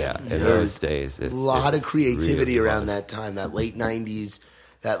be living. Yeah, in those days, a lot of creativity around that time, that late '90s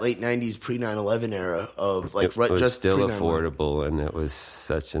pre 9/11 era of like it was just still affordable, and it was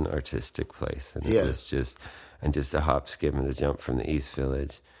such an artistic place, and it was just a hop, skip, and a jump from the East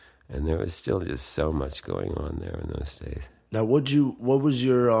Village, and there was still just so much going on there in those days. Now, what was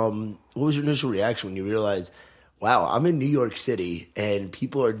your initial reaction when you realized, wow, I'm in New York City and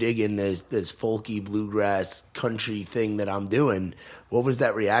people are digging this folky bluegrass country thing that I'm doing? What was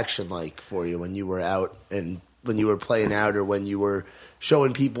that reaction like for you when you were out and when you were playing out, or when you were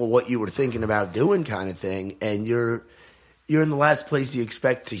showing people what you were thinking about doing, kind of thing, and you're in the last place you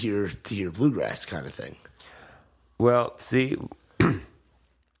expect to hear bluegrass kind of thing? Well, see,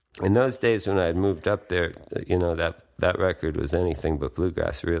 in those days when I had moved up there, that record was anything but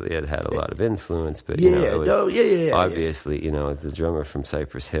bluegrass. Really, it had a lot of influence, but obviously, the drummer from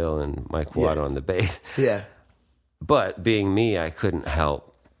Cypress Hill and Mike Watt on the bass. Yeah. But being me, I couldn't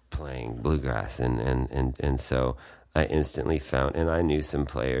help playing bluegrass, and so I instantly found, and I knew some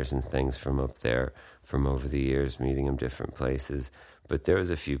players and things from up there from over the years, meeting them different places. But there was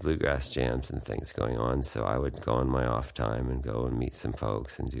a few bluegrass jams and things going on, so I would go on my off time and go and meet some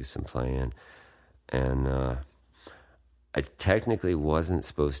folks and do some playing. And I technically wasn't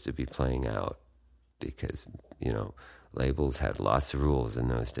supposed to be playing out because, labels had lots of rules in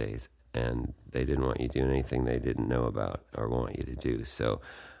those days, and they didn't want you doing anything they didn't know about or want you to do. So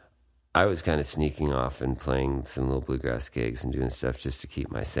I was kind of sneaking off and playing some little bluegrass gigs and doing stuff just to keep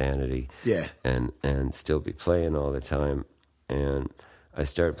my sanity. Yeah. And still be playing all the time. And I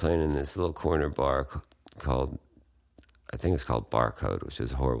started playing in this little corner bar called, I think it's called Barcode, which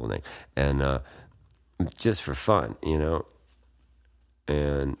is a horrible name. And just for fun,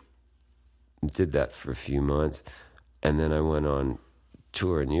 and did that for a few months. And then I went on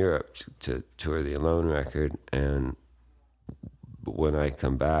tour in Europe to tour the Alone record. And when I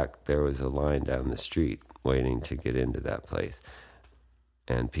come back, there was a line down the street waiting to get into that place.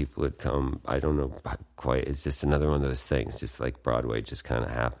 And people would come, I don't know quite, it's just another one of those things, just like Broadway just kind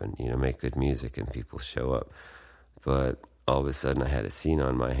of happened, make good music and people show up. But all of a sudden I had a scene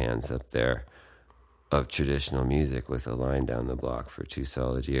on my hands up there of traditional music with a line down the block for 2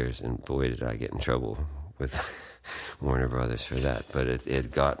 solid years. And boy, did I get in trouble with Warner Brothers for that. But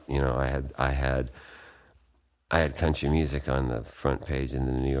it got, I had country music on the front page in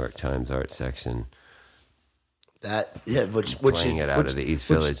the New York Times art section. Which playing is it out of the East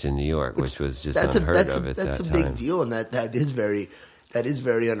Village in New York, which was just unheard of at that time. That's a big deal, and that is very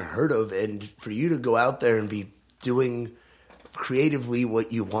unheard of. And for you to go out there and be doing creatively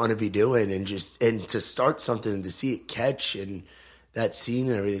what you want to be doing, and to start something and to see it catch and that scene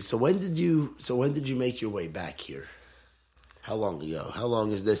and everything. So when did you make your way back here? How long ago? How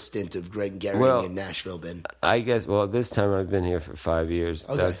long has this stint of Greg Garing in Nashville been? I guess, this time I've been here for 5 years.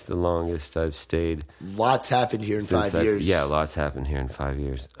 Okay. That's the longest I've stayed. Lots happened here in 5 years. Yeah, lots happened here in 5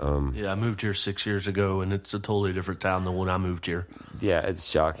 years. I moved here 6 years ago, and it's a totally different town than when I moved here. Yeah, it's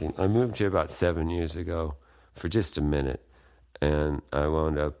shocking. I moved here about 7 years ago for just a minute, and I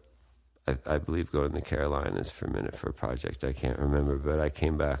wound up, I believe, going to the Carolinas for a minute for a project. I can't remember, but I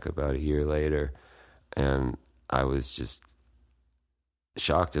came back about a year later, and I was just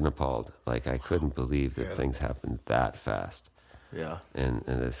shocked and appalled. Like, I couldn't believe that things happened that fast. Yeah. And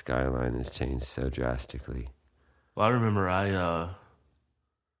the skyline has changed so drastically. Well, I remember I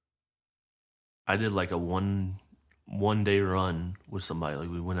did like a one day run with somebody. Like,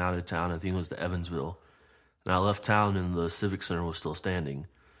 we went out of town, I think it was to Evansville. And I left town and the Civic Center was still standing.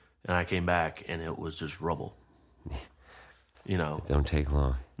 And I came back and it was just rubble. It don't take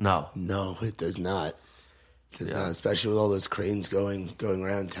long. No, it does not. It's not, especially with all those cranes going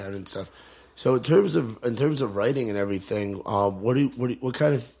around town and stuff. So in terms of writing and everything, what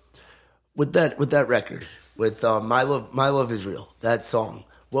kind of with that record with My Love Is Real, that song,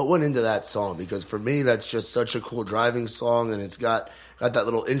 what went into that song? Because for me, that's just such a cool driving song, and it's got that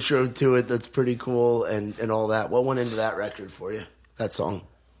little intro to it that's pretty cool and all that. What went into that record for you? That song.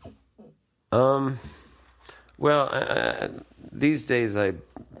 These days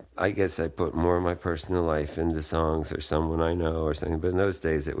I guess I put more of my personal life into songs or someone I know or something. But in those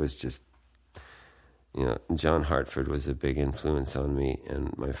days, it was just, John Hartford was a big influence on me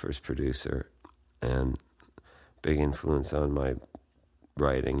and my first producer, and big influence on my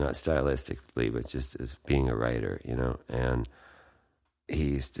writing, not stylistically, but just as being a writer, And he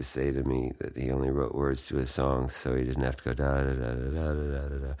used to say to me that he only wrote words to his songs so he didn't have to go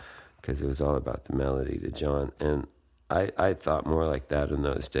da-da-da-da-da-da-da-da, because it was all about the melody to John. And I thought more like that in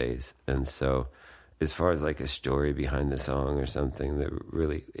those days. And so as far as like a story behind the song or something, there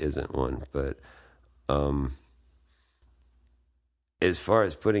really isn't one. But as far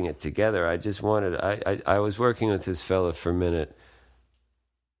as putting it together, I just wanted, I was working with this fella for a minute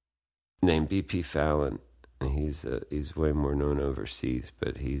named B.P. Fallon. And he's way more known overseas,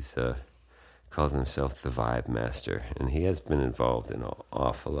 but he's calls himself the Vibe Master. And he has been involved in an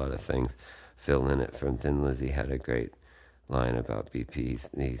awful lot of things. Phil Lynott from Thin Lizzy had a great line about BP.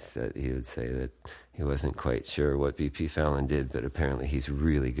 He said he would say that he wasn't quite sure what BP Fallon did, but apparently he's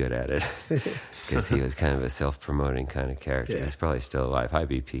really good at it because he was kind of a self-promoting kind of character. Yeah. He's probably still alive. Hi,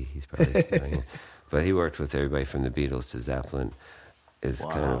 BP. He's probably still alive. But he worked with everybody from the Beatles to Zeppelin. Is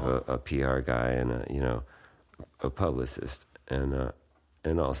kind of a PR guy and a publicist and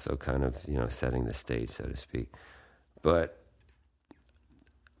also kind of setting the stage, so to speak. But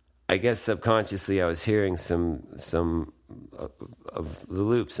I guess subconsciously I was hearing some of the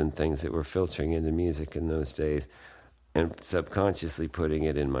loops and things that were filtering into music in those days, and subconsciously putting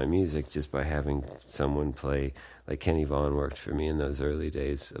it in my music just by having someone play. Like Kenny Vaughan worked for me in those early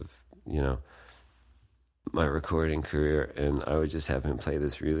days of my recording career, and I would just have him play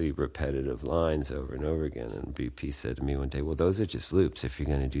this really repetitive lines over and over again. And BP said to me one day, "Well, those are just loops. If you're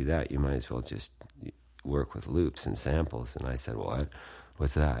going to do that, you might as well just work with loops and samples." And I said, "What?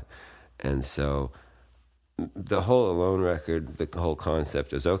 What's that?" And so the whole Alone record, the whole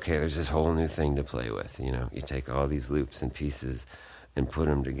concept was, okay, there's this whole new thing to play with. You take all these loops and pieces and put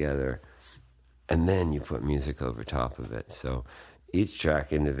them together, and then you put music over top of it. So each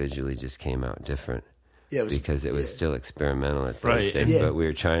track individually just came out different. Yeah, because it was still experimental at those days, but we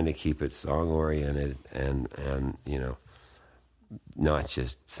were trying to keep it song-oriented and not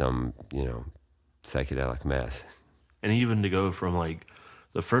just some, psychedelic mess. And even to go from, like,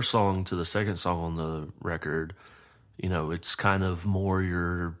 the first song to the second song on the record, it's kind of more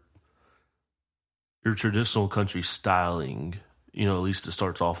your traditional country styling, at least it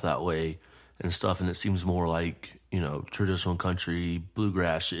starts off that way and stuff, and it seems more like, traditional country,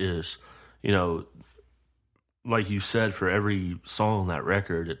 bluegrass-ish, like you said, for every song on that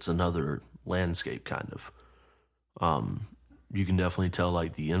record, it's another landscape kind of. You can definitely tell,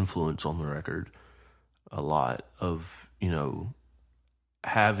 like, the influence on the record a lot of,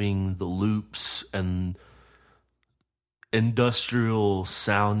 having the loops and industrial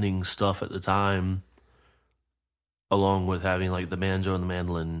sounding stuff at the time, along with having like the banjo and the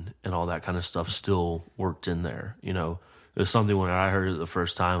mandolin and all that kind of stuff still worked in there. It was something when I heard it the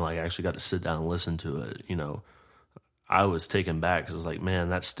first time, like I actually got to sit down and listen to it, I was taken back because I was like, man,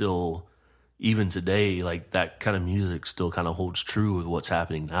 that's still, even today, like that kind of music still kind of holds true with what's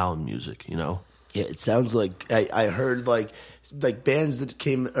happening now in music, Yeah, it sounds like I heard like bands that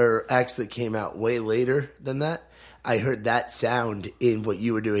came, or acts that came out way later than that. I heard that sound in what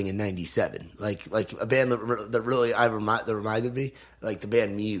you were doing in '97, like a band that really that reminded me, like the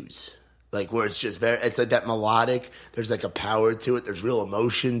band Muse, like where it's just it's like that melodic. There's like a power to it. There's real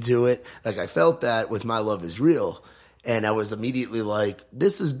emotion to it. Like I felt that with My Love Is Real, and I was immediately like,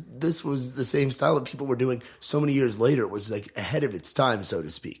 this was the same style that people were doing so many years later. It was like ahead of its time, so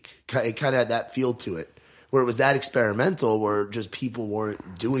to speak. It kind of had that feel to it, where it was that experimental, where just people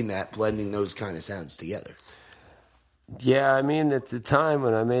weren't doing that, blending those kind of sounds together. Yeah, I mean, at the time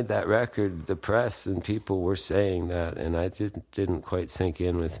when I made that record, the press and people were saying that, and I didn't quite sink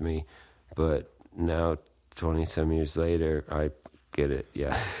in with me. But now, 20-some years later, I get it.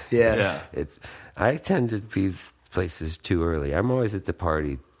 Yeah. I tend to be places too early. I'm always at the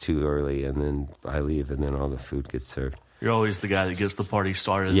party too early, and then I leave, and then all the food gets served. You're always the guy that gets the party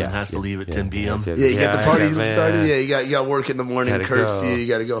started and has to leave at 10 p.m. Yeah, you get the party started. Yeah, you got work in the morning, curfew. You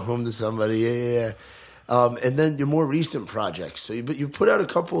got to go home to somebody. Yeah. And then your more recent projects. So you put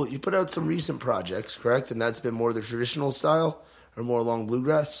out some recent projects, correct? And that's been more the traditional style or more along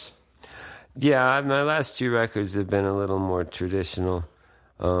bluegrass? Yeah, my last 2 records have been a little more traditional.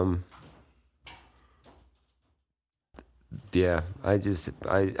 Yeah, I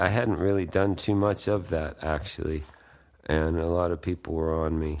hadn't really done too much of that, actually. And a lot of people were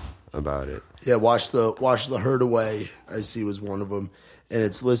on me about it. Yeah, Wash the Herd Away, I see, was one of them. And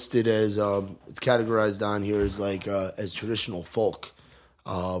it's listed as it's categorized on here as like as traditional folk.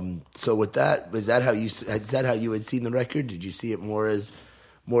 So with that, is that how you had seen the record? Did you see it more as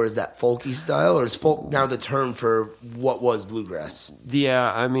that folky style, or is folk now the term for what was bluegrass?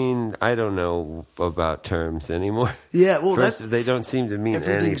 Yeah, I mean, I don't know about terms anymore. Yeah, well, they don't seem to mean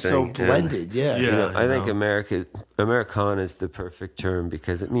anything. Everything's so blended. Yeah, I think Americana is the perfect term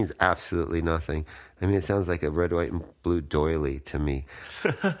because it means absolutely nothing. I mean, it sounds like a red, white, and blue doily to me.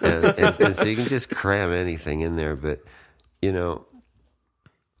 and so you can just cram anything in there. But,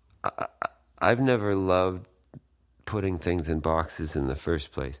 I've never loved putting things in boxes in the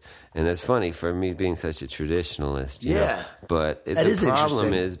first place. And it's funny for me being such a traditionalist. You know? But the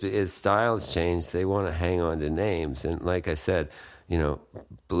problem is styles change. They want to hang on to names. And like I said,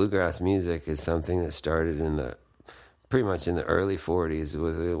 bluegrass music is something that started pretty much in the early 40s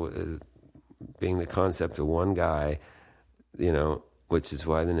with being the concept of one guy, which is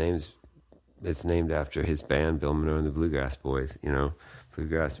why it's named after his band, Bill Monroe and the Bluegrass Boys,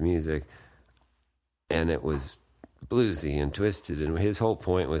 bluegrass music. And it was bluesy and twisted, and his whole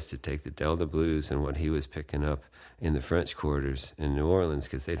point was to take the Delta blues and what he was picking up in the French quarters in New Orleans,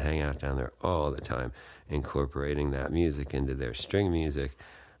 because they'd hang out down there all the time, incorporating that music into their string music.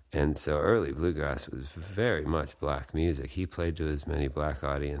 And so early bluegrass was very much black music. He played to as many black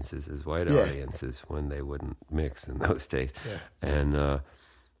audiences as white audiences when they wouldn't mix in those days. Yeah.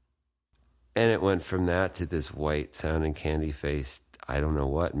 And it went from that to this white sounding candy-faced, I don't know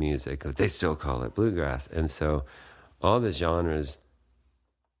what music. They still call it bluegrass. And so all the genres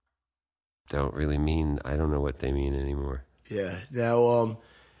don't really mean, I don't know what they mean anymore. Yeah. Now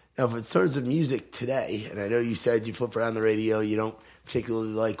in terms of music today, and I know you said you flip around the radio, you don't particularly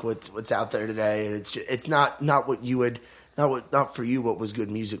like what's out there today, and it's not what you would, not for you what was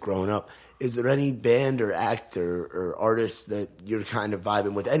good music growing up. Is there any band or actor or artist that you're kind of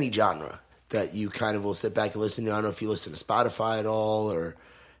vibing with, any genre, that you kind of will sit back and listen to? I don't know if you listen to Spotify at all, or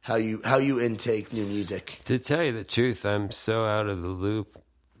how you intake new music. To tell you the truth, I'm so out of the loop.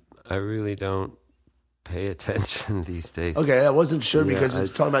 I really don't pay attention these days. Okay, I wasn't sure because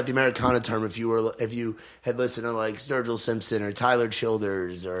it's talking about the Americana term. If you had listened to like Sturgill Simpson or Tyler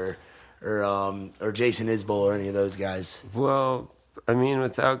Childers or Jason Isbell or any of those guys. Well, I mean,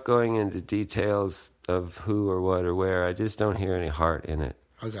 without going into details of who or what or where, I just don't hear any heart in it.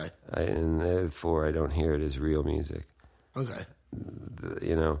 Okay. And therefore, I don't hear it as real music. Okay.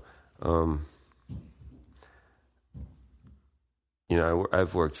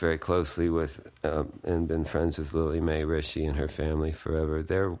 I've worked very closely with and been friends with Lily Mae Rishi and her family forever.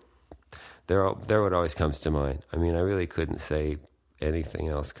 They're what always comes to mind. I mean, I really couldn't say anything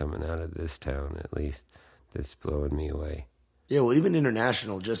else coming out of this town, at least, that's blowing me away. Yeah, well, even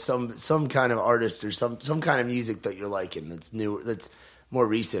international, just some kind of artist or some kind of music that you're liking that's new, that's more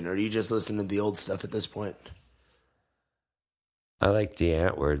recent, or are you just listening to the old stuff at this point? I like the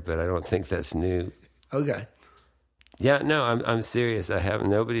Antwoord, but I don't think that's new. Okay. Yeah, no, I'm serious.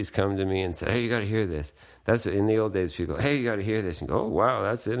 Nobody's come to me and said, "Hey, you got to hear this." That's in the old days. People go, "Hey, you got to hear this," and go, "Oh, wow,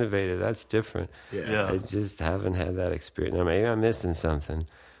 that's innovative. That's different." Yeah. I just haven't had that experience. Now, maybe I'm missing something,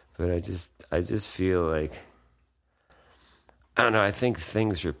 but I just feel like, I don't know. I think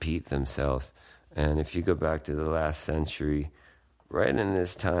things repeat themselves, and if you go back to the last century, right in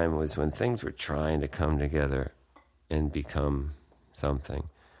this time was when things were trying to come together and become something,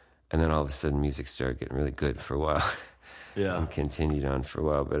 and then all of a sudden, music started getting really good for a while. Yeah. And continued on for a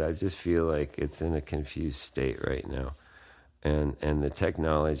while. But I just feel like it's in a confused state right now. And the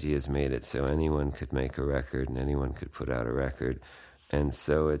technology has made it so anyone could make a record and anyone could put out a record. And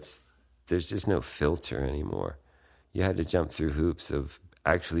so there's just no filter anymore. You had to jump through hoops of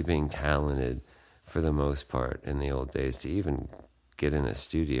actually being talented for the most part in the old days to even get in a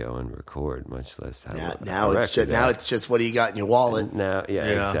studio and record, much less have now it's just what do you got in your wallet? And now, yeah,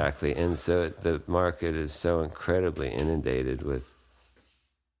 exactly. And so the market is so incredibly inundated with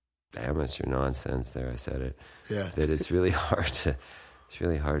amateur nonsense. There, I said it. Yeah. That it's really hard to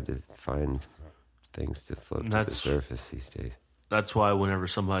find things to float to the surface these days. That's why whenever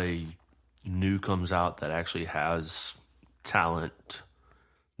somebody new comes out that actually has talent,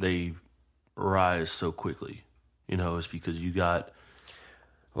 they rise so quickly. It's because you got.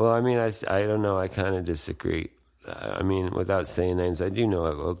 Well, I mean, I don't know. I kind of disagree. I mean, without saying names, I do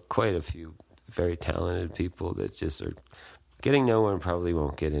know quite a few very talented people that just are getting nowhere and probably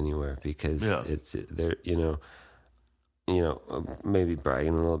won't get anywhere because they're maybe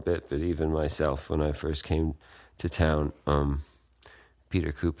bragging a little bit, but even myself, when I first came to town,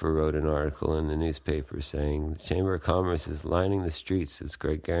 Peter Cooper wrote an article in the newspaper saying the Chamber of Commerce is lining the streets as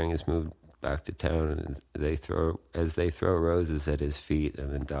Greg Garing has moved back to town, and they throw roses at his feet,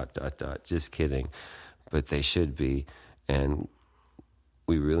 and then ... Just kidding, but they should be, and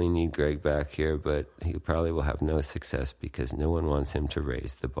we really need Greg back here, but he probably will have no success because no one wants him to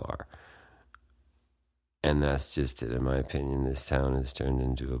raise the bar. And that's just it. In my opinion, this town has turned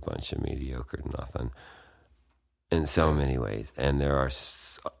into a bunch of mediocre nothing in so many ways, and there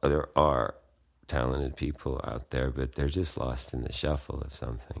are talented people out there, but they're just lost in the shuffle of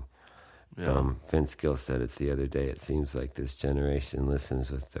something. Yeah. Vince Gill said it the other day. It seems like this generation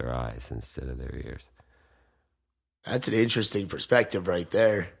listens with their eyes instead of their ears. That's an interesting perspective right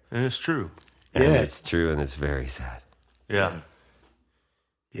there. And it's true. And it's true, and it's very sad. Yeah.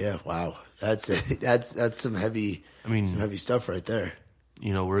 Yeah, wow. That's some heavy stuff right there.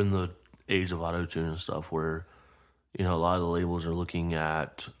 We're in the age of auto-tune and stuff where, a lot of the labels are looking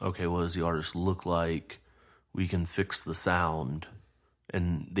at, okay, what does the artist look like? We can fix the sound.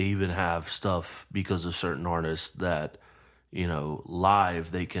 And they even have stuff because of certain artists that,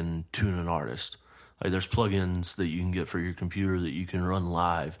 live they can tune an artist. Like there's plugins that you can get for your computer that you can run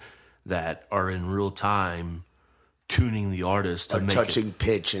live that are in real time tuning the artist to make touching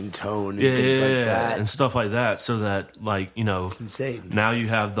pitch and tone and things like that. And stuff like that. So that it's insane. Now you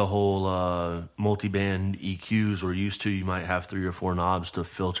have the whole multi-band EQs where used to you might have 3 or 4 knobs to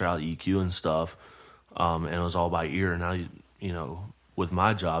filter out EQ and stuff. And it was all by ear. Now, with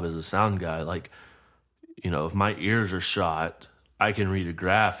my job as a sound guy, if my ears are shot, I can read a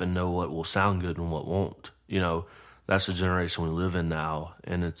graph and know what will sound good and what won't. That's the generation we live in now.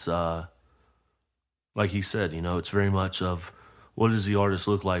 And it's, like he said, it's very much of what does the artist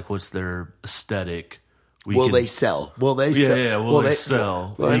look like? What's their aesthetic? Will they sell? Will they sell? Yeah, will they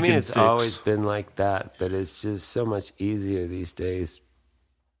sell? Well, I mean, it's always been like that, but it's just so much easier these days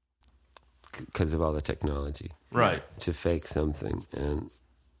because of all the technology. Right. To fake something. And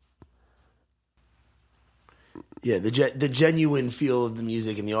yeah, the genuine feel of the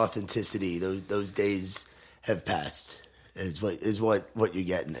music and the authenticity, those days have passed. Is what you're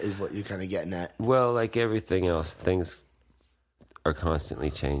getting, is what you're kind of getting at. Well, like everything else, things are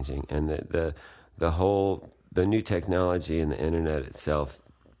constantly changing, and the new technology and the internet itself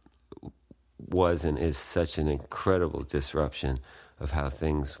was and is such an incredible disruption of how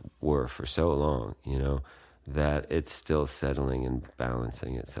things were for so long, that it's still settling and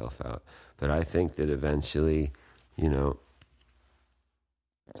balancing itself out. But I think that eventually,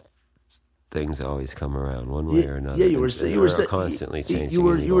 things always come around one way or another. Yeah, you were constantly changing. You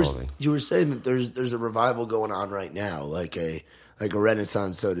were evolving. You were saying that there's a revival going on right now, like a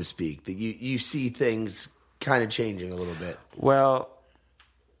renaissance, so to speak. That you see things kind of changing a little bit. Well,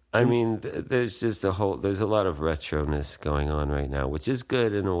 I mean, there's a lot of retroness going on right now, which is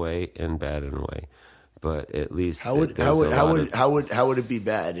good in a way and bad in a way. but at least How would it be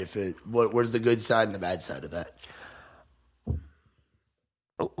bad if it? Where's the good side and the bad side of that?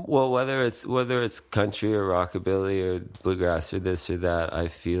 Well, whether it's country or rockabilly or bluegrass or this or that, I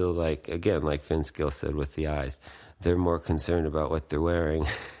feel like, again, like Vince Gill said with the eyes, they're more concerned about what they're wearing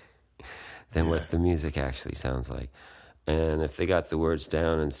than what the music actually sounds like. And if they got the words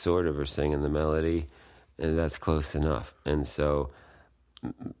down and sort of are singing the melody, that's close enough. And so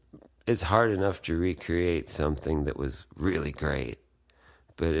it's hard enough to recreate something that was really great.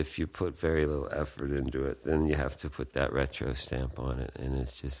 But if you put very little effort into it, then you have to put that retro stamp on it. And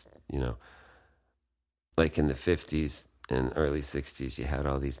it's just, like in the 50s and early 60s, you had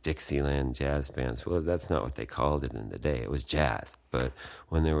all these Dixieland jazz bands. Well, that's not what they called it in the day. It was jazz. But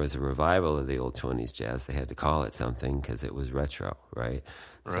when there was a revival of the old 20s jazz, they had to call it something because it was retro, right?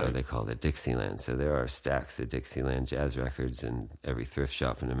 So they called it Dixieland. So there are stacks of Dixieland jazz records in every thrift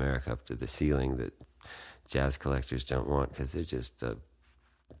shop in America up to the ceiling that jazz collectors don't want because they're just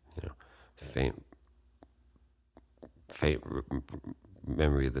faint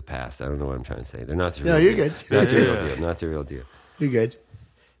memory of the past. I don't know what I'm trying to say. They're not the real you're deal. good. Not the real deal. Not the real deal. You're good.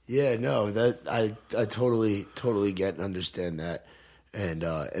 Yeah, no, that I totally get and understand that and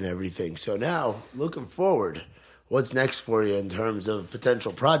everything. So now, looking forward, what's next for you in terms of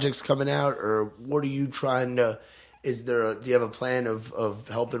potential projects coming out, or what are you trying to? Do you have a plan of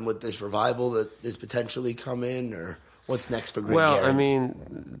helping with this revival that is potentially coming, or what's next for Greg Well, Garing? I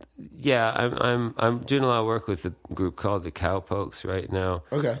mean, yeah, I'm doing a lot of work with a group called the Cowpokes right now.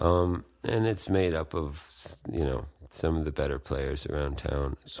 Okay. And it's made up of some of the better players around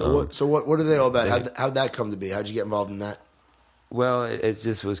town. So what are they all about? How'd that come to be? How'd you get involved in that? Well, it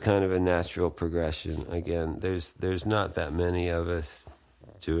just was kind of a natural progression. Again, there's not that many of us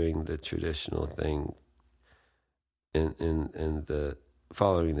doing the traditional thing in the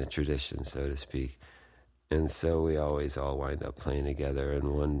following the tradition, so to speak. And so we always all wind up playing together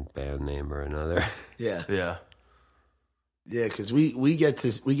in one band name or another. Yeah. Yeah. Yeah, because we get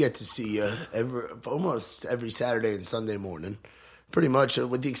to see you almost every Saturday and Sunday morning, pretty much,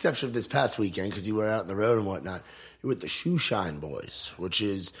 with the exception of this past weekend because you were out on the road and whatnot. You're with the Shoe Shine Boys, which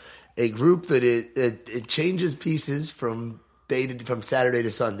is a group that it changes pieces from Saturday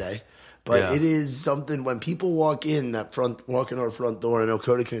to Sunday, but it is something when people walk in our front door. I know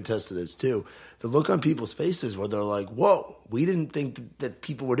Coda can attest to this too. The look on people's faces where they're like, "Whoa, we didn't think that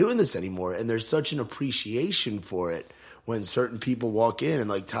people were doing this anymore," and there's such an appreciation for it. When certain people walk in, and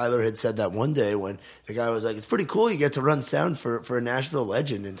like Tyler had said that one day when the guy was like, "It's pretty cool, you get to run sound for a Nashville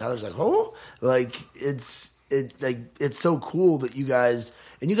legend," and Tyler's like, "Oh, like it's so cool that you guys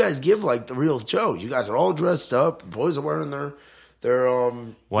give like the real show. You guys are all dressed up. The boys are wearing their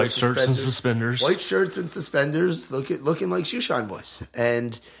White shirts and suspenders, looking like Shoe Shine Boys,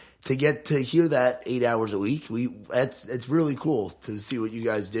 and to get to hear that 8 hours a week, it's really cool to see what you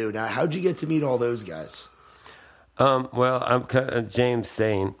guys do. Now, how'd you get to meet all those guys? Well, I'm kind of James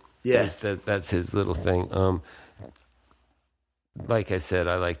Sane. Yeah. That's his little thing. Like I said,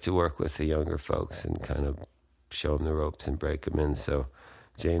 I like to work with the younger folks and kind of show them the ropes and break them in. So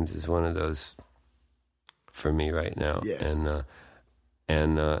James is one of those for me right now. Yeah.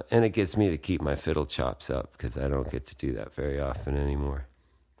 And it gets me to keep my fiddle chops up because I don't get to do that very often anymore.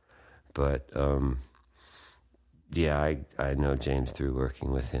 But yeah, I know James through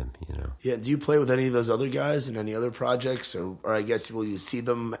working with him, Yeah, do you play with any of those other guys in any other projects? Or I guess, will you see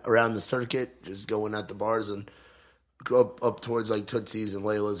them around the circuit, just going at the bars and go up towards like Tootsie's and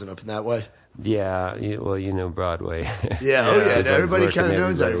Layla's and up in that way? Yeah, well, Broadway. Yeah, everybody kind of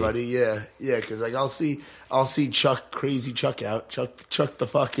knows everybody. Yeah, because like I'll see Crazy Chuck out, Chuck the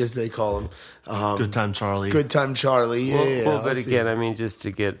fuck as they call him. Good Time Charlie. Yeah. Well, but again, I mean, just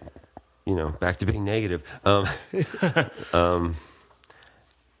to get back to being negative.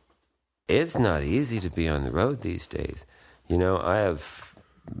 It's not easy to be on the road these days. I have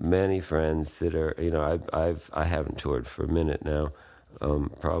many friends that are, I haven't toured for a minute now,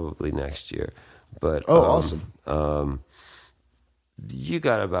 probably next year. But awesome. You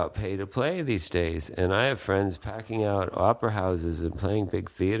got about pay to play these days, and I have friends packing out opera houses and playing big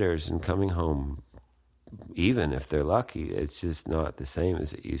theaters and coming home. Even if they're lucky, it's just not the same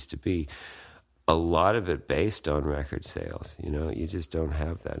as it used to be. A lot of it based on record sales. You just don't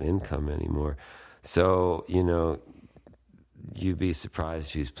have that income anymore. So, you'd be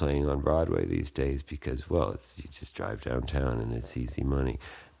surprised who's playing on Broadway these days because, well, you just drive downtown and it's easy money.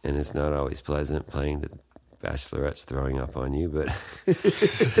 And it's not always pleasant playing to bachelorettes throwing up on you, but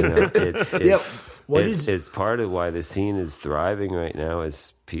it's part of why the scene is thriving right now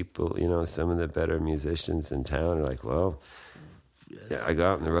is people, some of the better musicians in town are like, well, I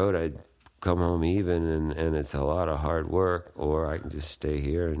go out on the road, I come home even, and it's a lot of hard work, or I can just stay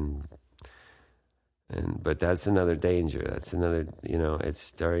here but that's another danger. That's another, it's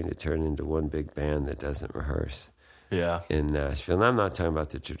starting to turn into one big band that doesn't rehearse. Yeah. In Nashville. And I'm not talking about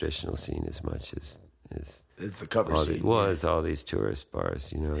the traditional scene as much as it's the cover scene. It's all these tourist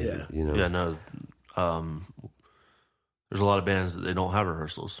bars, Yeah. Yeah, no. There's a lot of bands that they don't have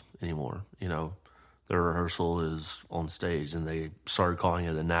rehearsals anymore. Their rehearsal is on stage, and they started calling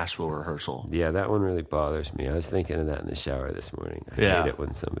it a Nashville rehearsal. Yeah, that one really bothers me. I was thinking of that in the shower this morning. I hate it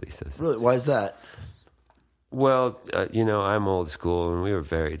when somebody says that. Really? Why is that? Well, I'm old school, and we were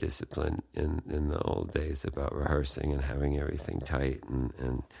very disciplined in the old days about rehearsing and having everything tight,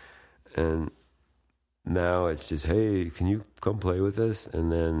 and now it's just, hey, can you come play with us?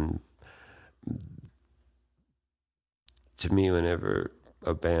 And then, to me, whenever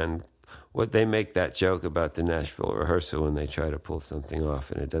a band, they make that joke about the Nashville rehearsal when they try to pull something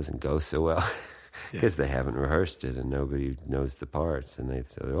off and it doesn't go so well. Because they haven't rehearsed it and nobody knows the parts. And they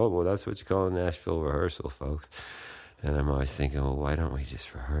say, oh, well, that's what you call a Nashville rehearsal, folks. And I'm always thinking, well, why don't we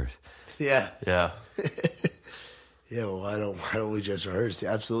just rehearse? Yeah. Yeah. Yeah, well, why don't we just rehearse?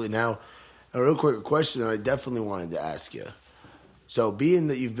 Yeah, absolutely. Now, a real quick question that I definitely wanted to ask you. So being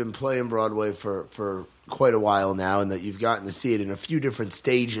that you've been playing Broadway for quite a while now and that you've gotten to see it in a few different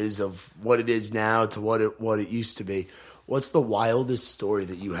stages of what it is now to what it used to be, what's the wildest story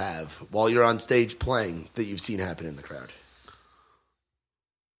that you have while you're on stage playing that you've seen happen in the crowd?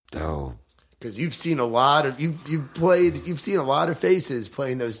 Oh, because you've seen a lot of you've seen a lot of faces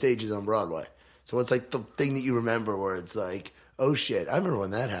playing those stages on Broadway. So what's like the thing that you remember where it's like, oh shit, I remember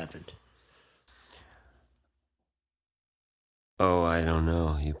when that happened. Oh, I don't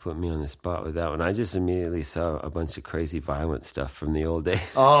know. You put me on the spot with that one. I just immediately saw a bunch of crazy violent stuff from the old days.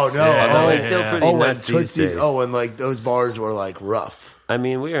 Oh no! Yeah, it's still pretty nuts these days. Oh, and like those bars were like rough. I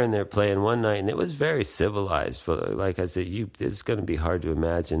mean, we were in there playing one night, and it was very civilized. But like I said, it's going to be hard to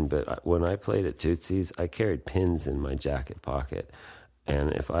imagine. But when I played at Tootsie's, I carried pins in my jacket pocket,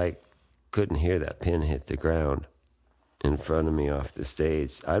 and if I couldn't hear that pin hit the ground in front of me off the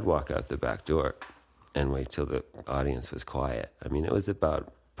stage, I'd walk out the back door and wait till the audience was quiet. I mean, it was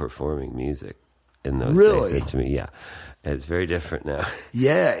about performing music in those days. And to me, yeah. It's very different now.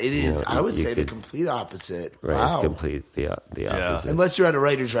 Yeah, it is. I would say the complete opposite. Right, wow. It's complete the opposite. Unless you're at a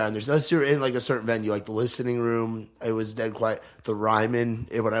writer's round. Unless you're in like a certain venue, like the Listening Room, it was dead quiet. The Ryman,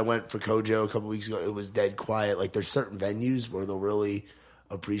 when I went for Kojo a couple weeks ago, it was dead quiet. Like there's certain venues where they'll really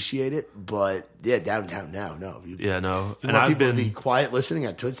appreciate it, but yeah, downtown now, no. No. You And want I've people been to be quiet listening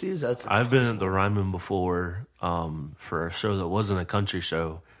at Tootsie's? I've been at the Ryman before for a show that wasn't a country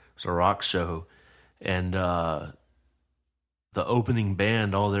show. It was a rock show. And the opening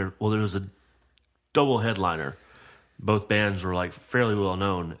band, there was a double headliner. Both bands were like fairly well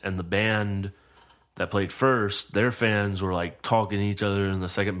known. And the band that played first, their fans were like talking to each other in the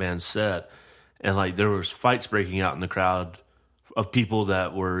second band's set. And like there was fights breaking out in the crowd of people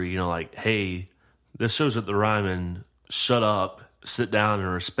that were, like, hey, this show's at the Ryman, shut up, sit down and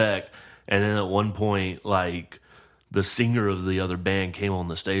respect. And then at one point, like, the singer of the other band came on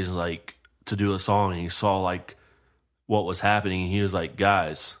the stage and, like, to do a song, and he saw, like, what was happening, and he was like,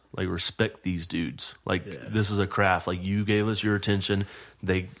 guys, like, respect these dudes. Like, this is a craft. Like, you gave us your attention.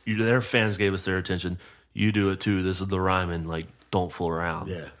 Their fans gave us their attention. You do it, too. This is the Ryman. Like, don't fool around.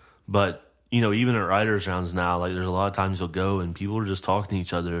 Yeah. But even at writers' rounds now, like there's a lot of times you'll go and people are just talking to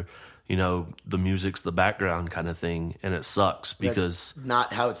each other. The music's the background kind of thing, and it sucks because that's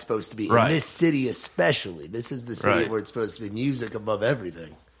not how it's supposed to be. Right. In this city, especially, this is the city where it's supposed to be music above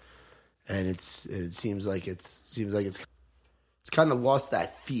everything, and it seems like it's kind of lost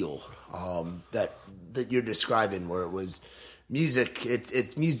that feel that you're describing, where it was music.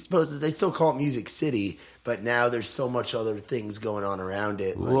 It's music. They still call it Music City. But now there's so much other things going on around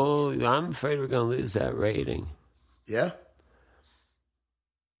it. Like, well, I'm afraid we're going to lose that rating. Yeah?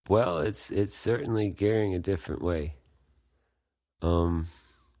 Well, it's certainly gearing a different way. I'm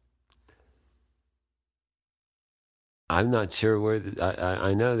not sure where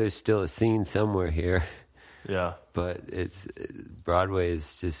I know there's still a scene somewhere here. Yeah. But Broadway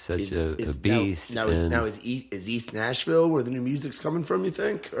is just such a beast. Is East Nashville where the new music's coming from, you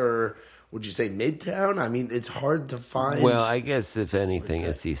think? Or would you say Midtown? I mean, it's hard to find. Well, I guess if anything,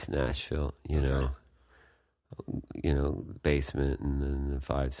 it's East Nashville. Basement and then the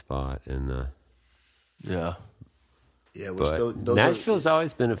 5 spot and yeah. Which Nashville's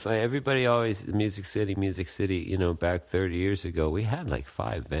always been everybody always Music City. Back 30 years ago, we had like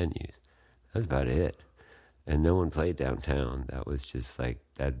 5 venues. That's about it, and no one played downtown. That was just like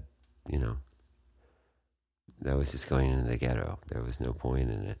that. that was just going into the ghetto. There was no point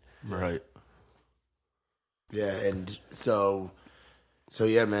in it. Right. Yeah, and so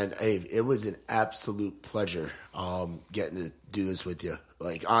yeah, man. Hey, it was an absolute pleasure getting to do this with you.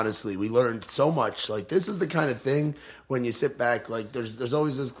 Like, honestly, we learned so much. Like, this is the kind of thing when you sit back. Like, there's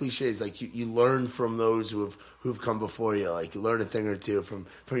always those cliches. Like, you learn from those who've come before you. Like, you learn a thing or two from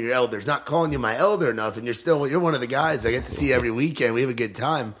your elders. Not calling you my elder or nothing. You're one of the guys I get to see every weekend. We have a good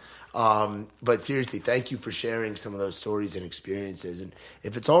time. But seriously, thank you for sharing some of those stories and experiences. And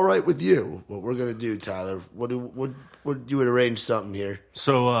if it's all right with you, what we're gonna do, Tyler, you would arrange something here.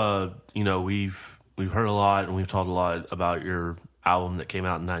 So, we've heard a lot and we've talked a lot about your album that came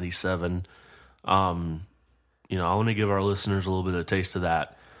out in '97. I want to give our listeners a little bit of a taste of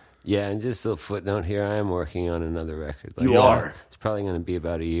that. Yeah, and just a footnote here, I am working on another record. You are? It's probably going to be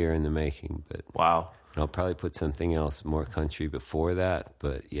about a year in the making, but Wow. I'll probably put something else more country before that.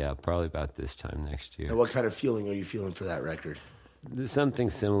 But yeah, probably about this time next year. And what kind of feeling are you feeling for that record? There's something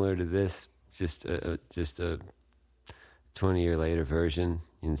similar to this, just a 20-year later version,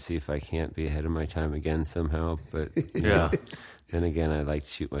 and see if I can't be ahead of my time again somehow. But Yeah. then again, I like to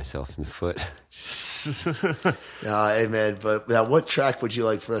shoot myself in the foot. Hey man, but now what track would you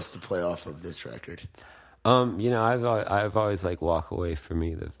like for us to play off of this record? I've always liked "Walk Away" for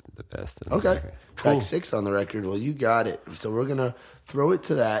me the best. Okay, track Cool. 6 on the record. Well, you got it. So we're gonna throw it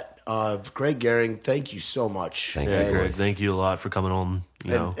to that. Greg Garing, thank you so much. Thank Yeah, you. Greg, thank you a lot for coming on.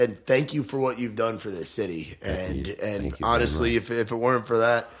 And thank you for what you've done for this city. Thank you very Honestly, if it weren't for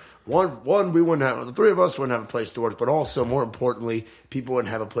that, one, we wouldn't have, the three of us wouldn't have a place to work, but also, more importantly, people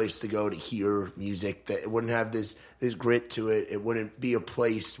wouldn't have a place to go to hear music. That it wouldn't have this grit to it. It wouldn't be a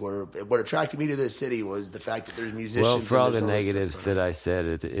place where, what attracted me to this city was the fact that there's musicians. Well, for and all the there's this negatives stuff. that I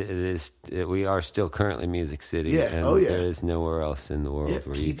said, we are still currently Music City. Yeah, and oh, yeah. there is nowhere else in the world Yeah,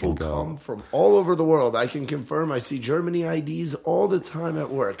 where you people can go. come from all over the world. I can confirm. I see Germany IDs all the time at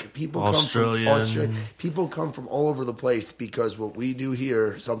work. People Australian. come from Australia. People come from all over the place because what we do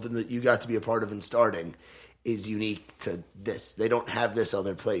here, something that you got to be a part of in starting, is unique to this. They don't have this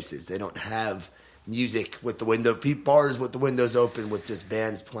other places. They don't have music with the bars with the windows open with just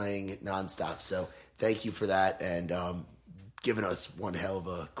bands playing nonstop. So thank you for that and giving us one hell of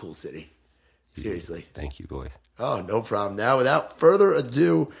a cool city. Seriously. Thank you, boys. Oh, no problem. Now, without further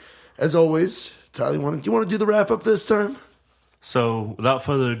ado, as always, Tyler, do you want to do the wrap up this time? So, without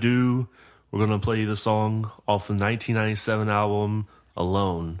further ado, we're going to play you the song off the 1997 album,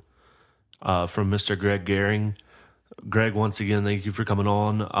 Alone, from Mr. Greg Garing. Greg, once again, thank you for coming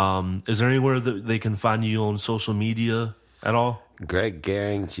on. Is there anywhere that they can find you on social media at all? Greg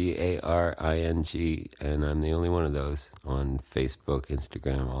Garing, Garing, and I'm the only one of those on Facebook,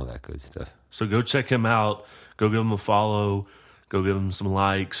 Instagram, all that good stuff. So go check him out. Go give him a follow. Go give him some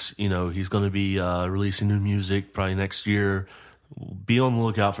likes. He's going to be releasing new music probably next year. Be on the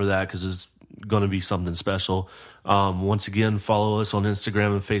lookout for that because it's going to be something special. Once again, follow us on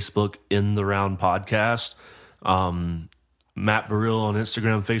Instagram and Facebook, In the Round Podcast. Matt Burrill on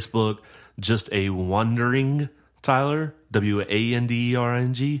Instagram, Facebook, just a wondering Tyler,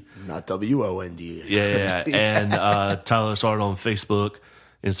 WANDERNG. Not WOND. Yeah. And Tyler Sard on Facebook,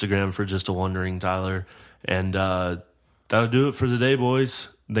 Instagram for just a wondering Tyler. And that'll do it for today, boys.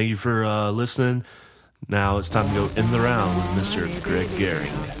 Thank you for listening. Now it's time to go in the round with Mr. Greg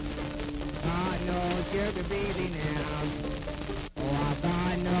Garing.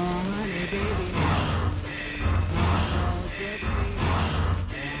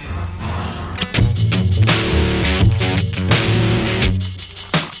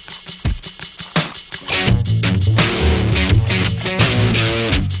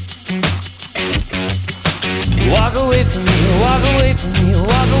 Walk away from me, walk away from me,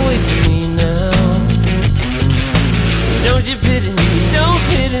 walk away from me now. Don't you pity me, don't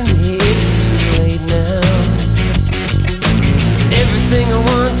pity me, it's too late now. Everything I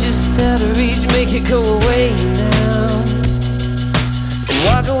want just out of reach, make it go away now. And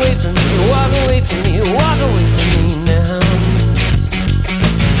walk away from me, walk away from me, walk away from me now.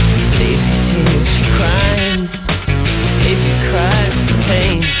 Save your tears for crying, save your cries for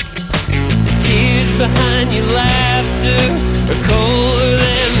pain. Tears behind your laughter are colder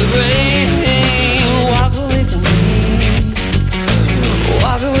than the rain. Walk away from me.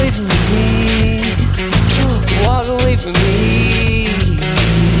 Walk away from me. Walk away from me.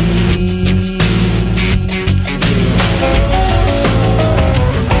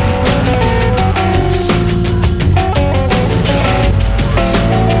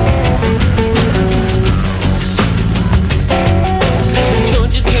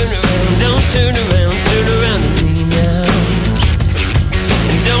 Don't you turn around, don't turn around to me now.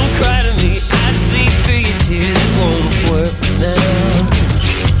 And don't cry to me, I see through your tears.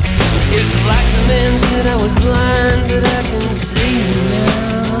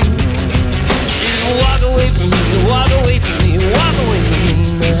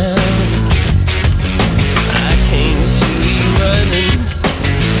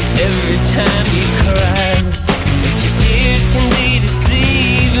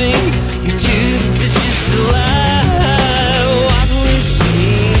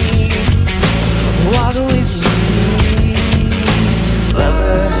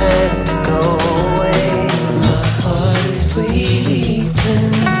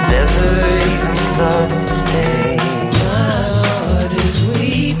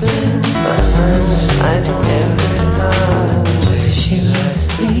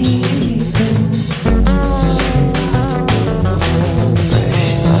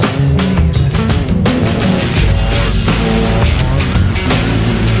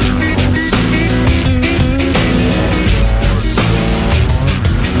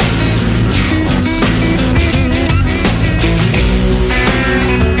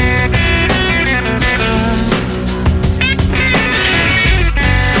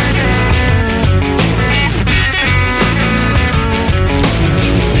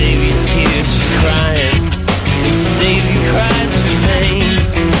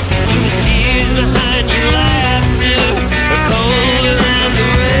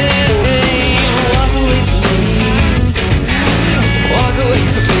 walk away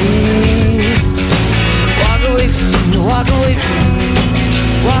from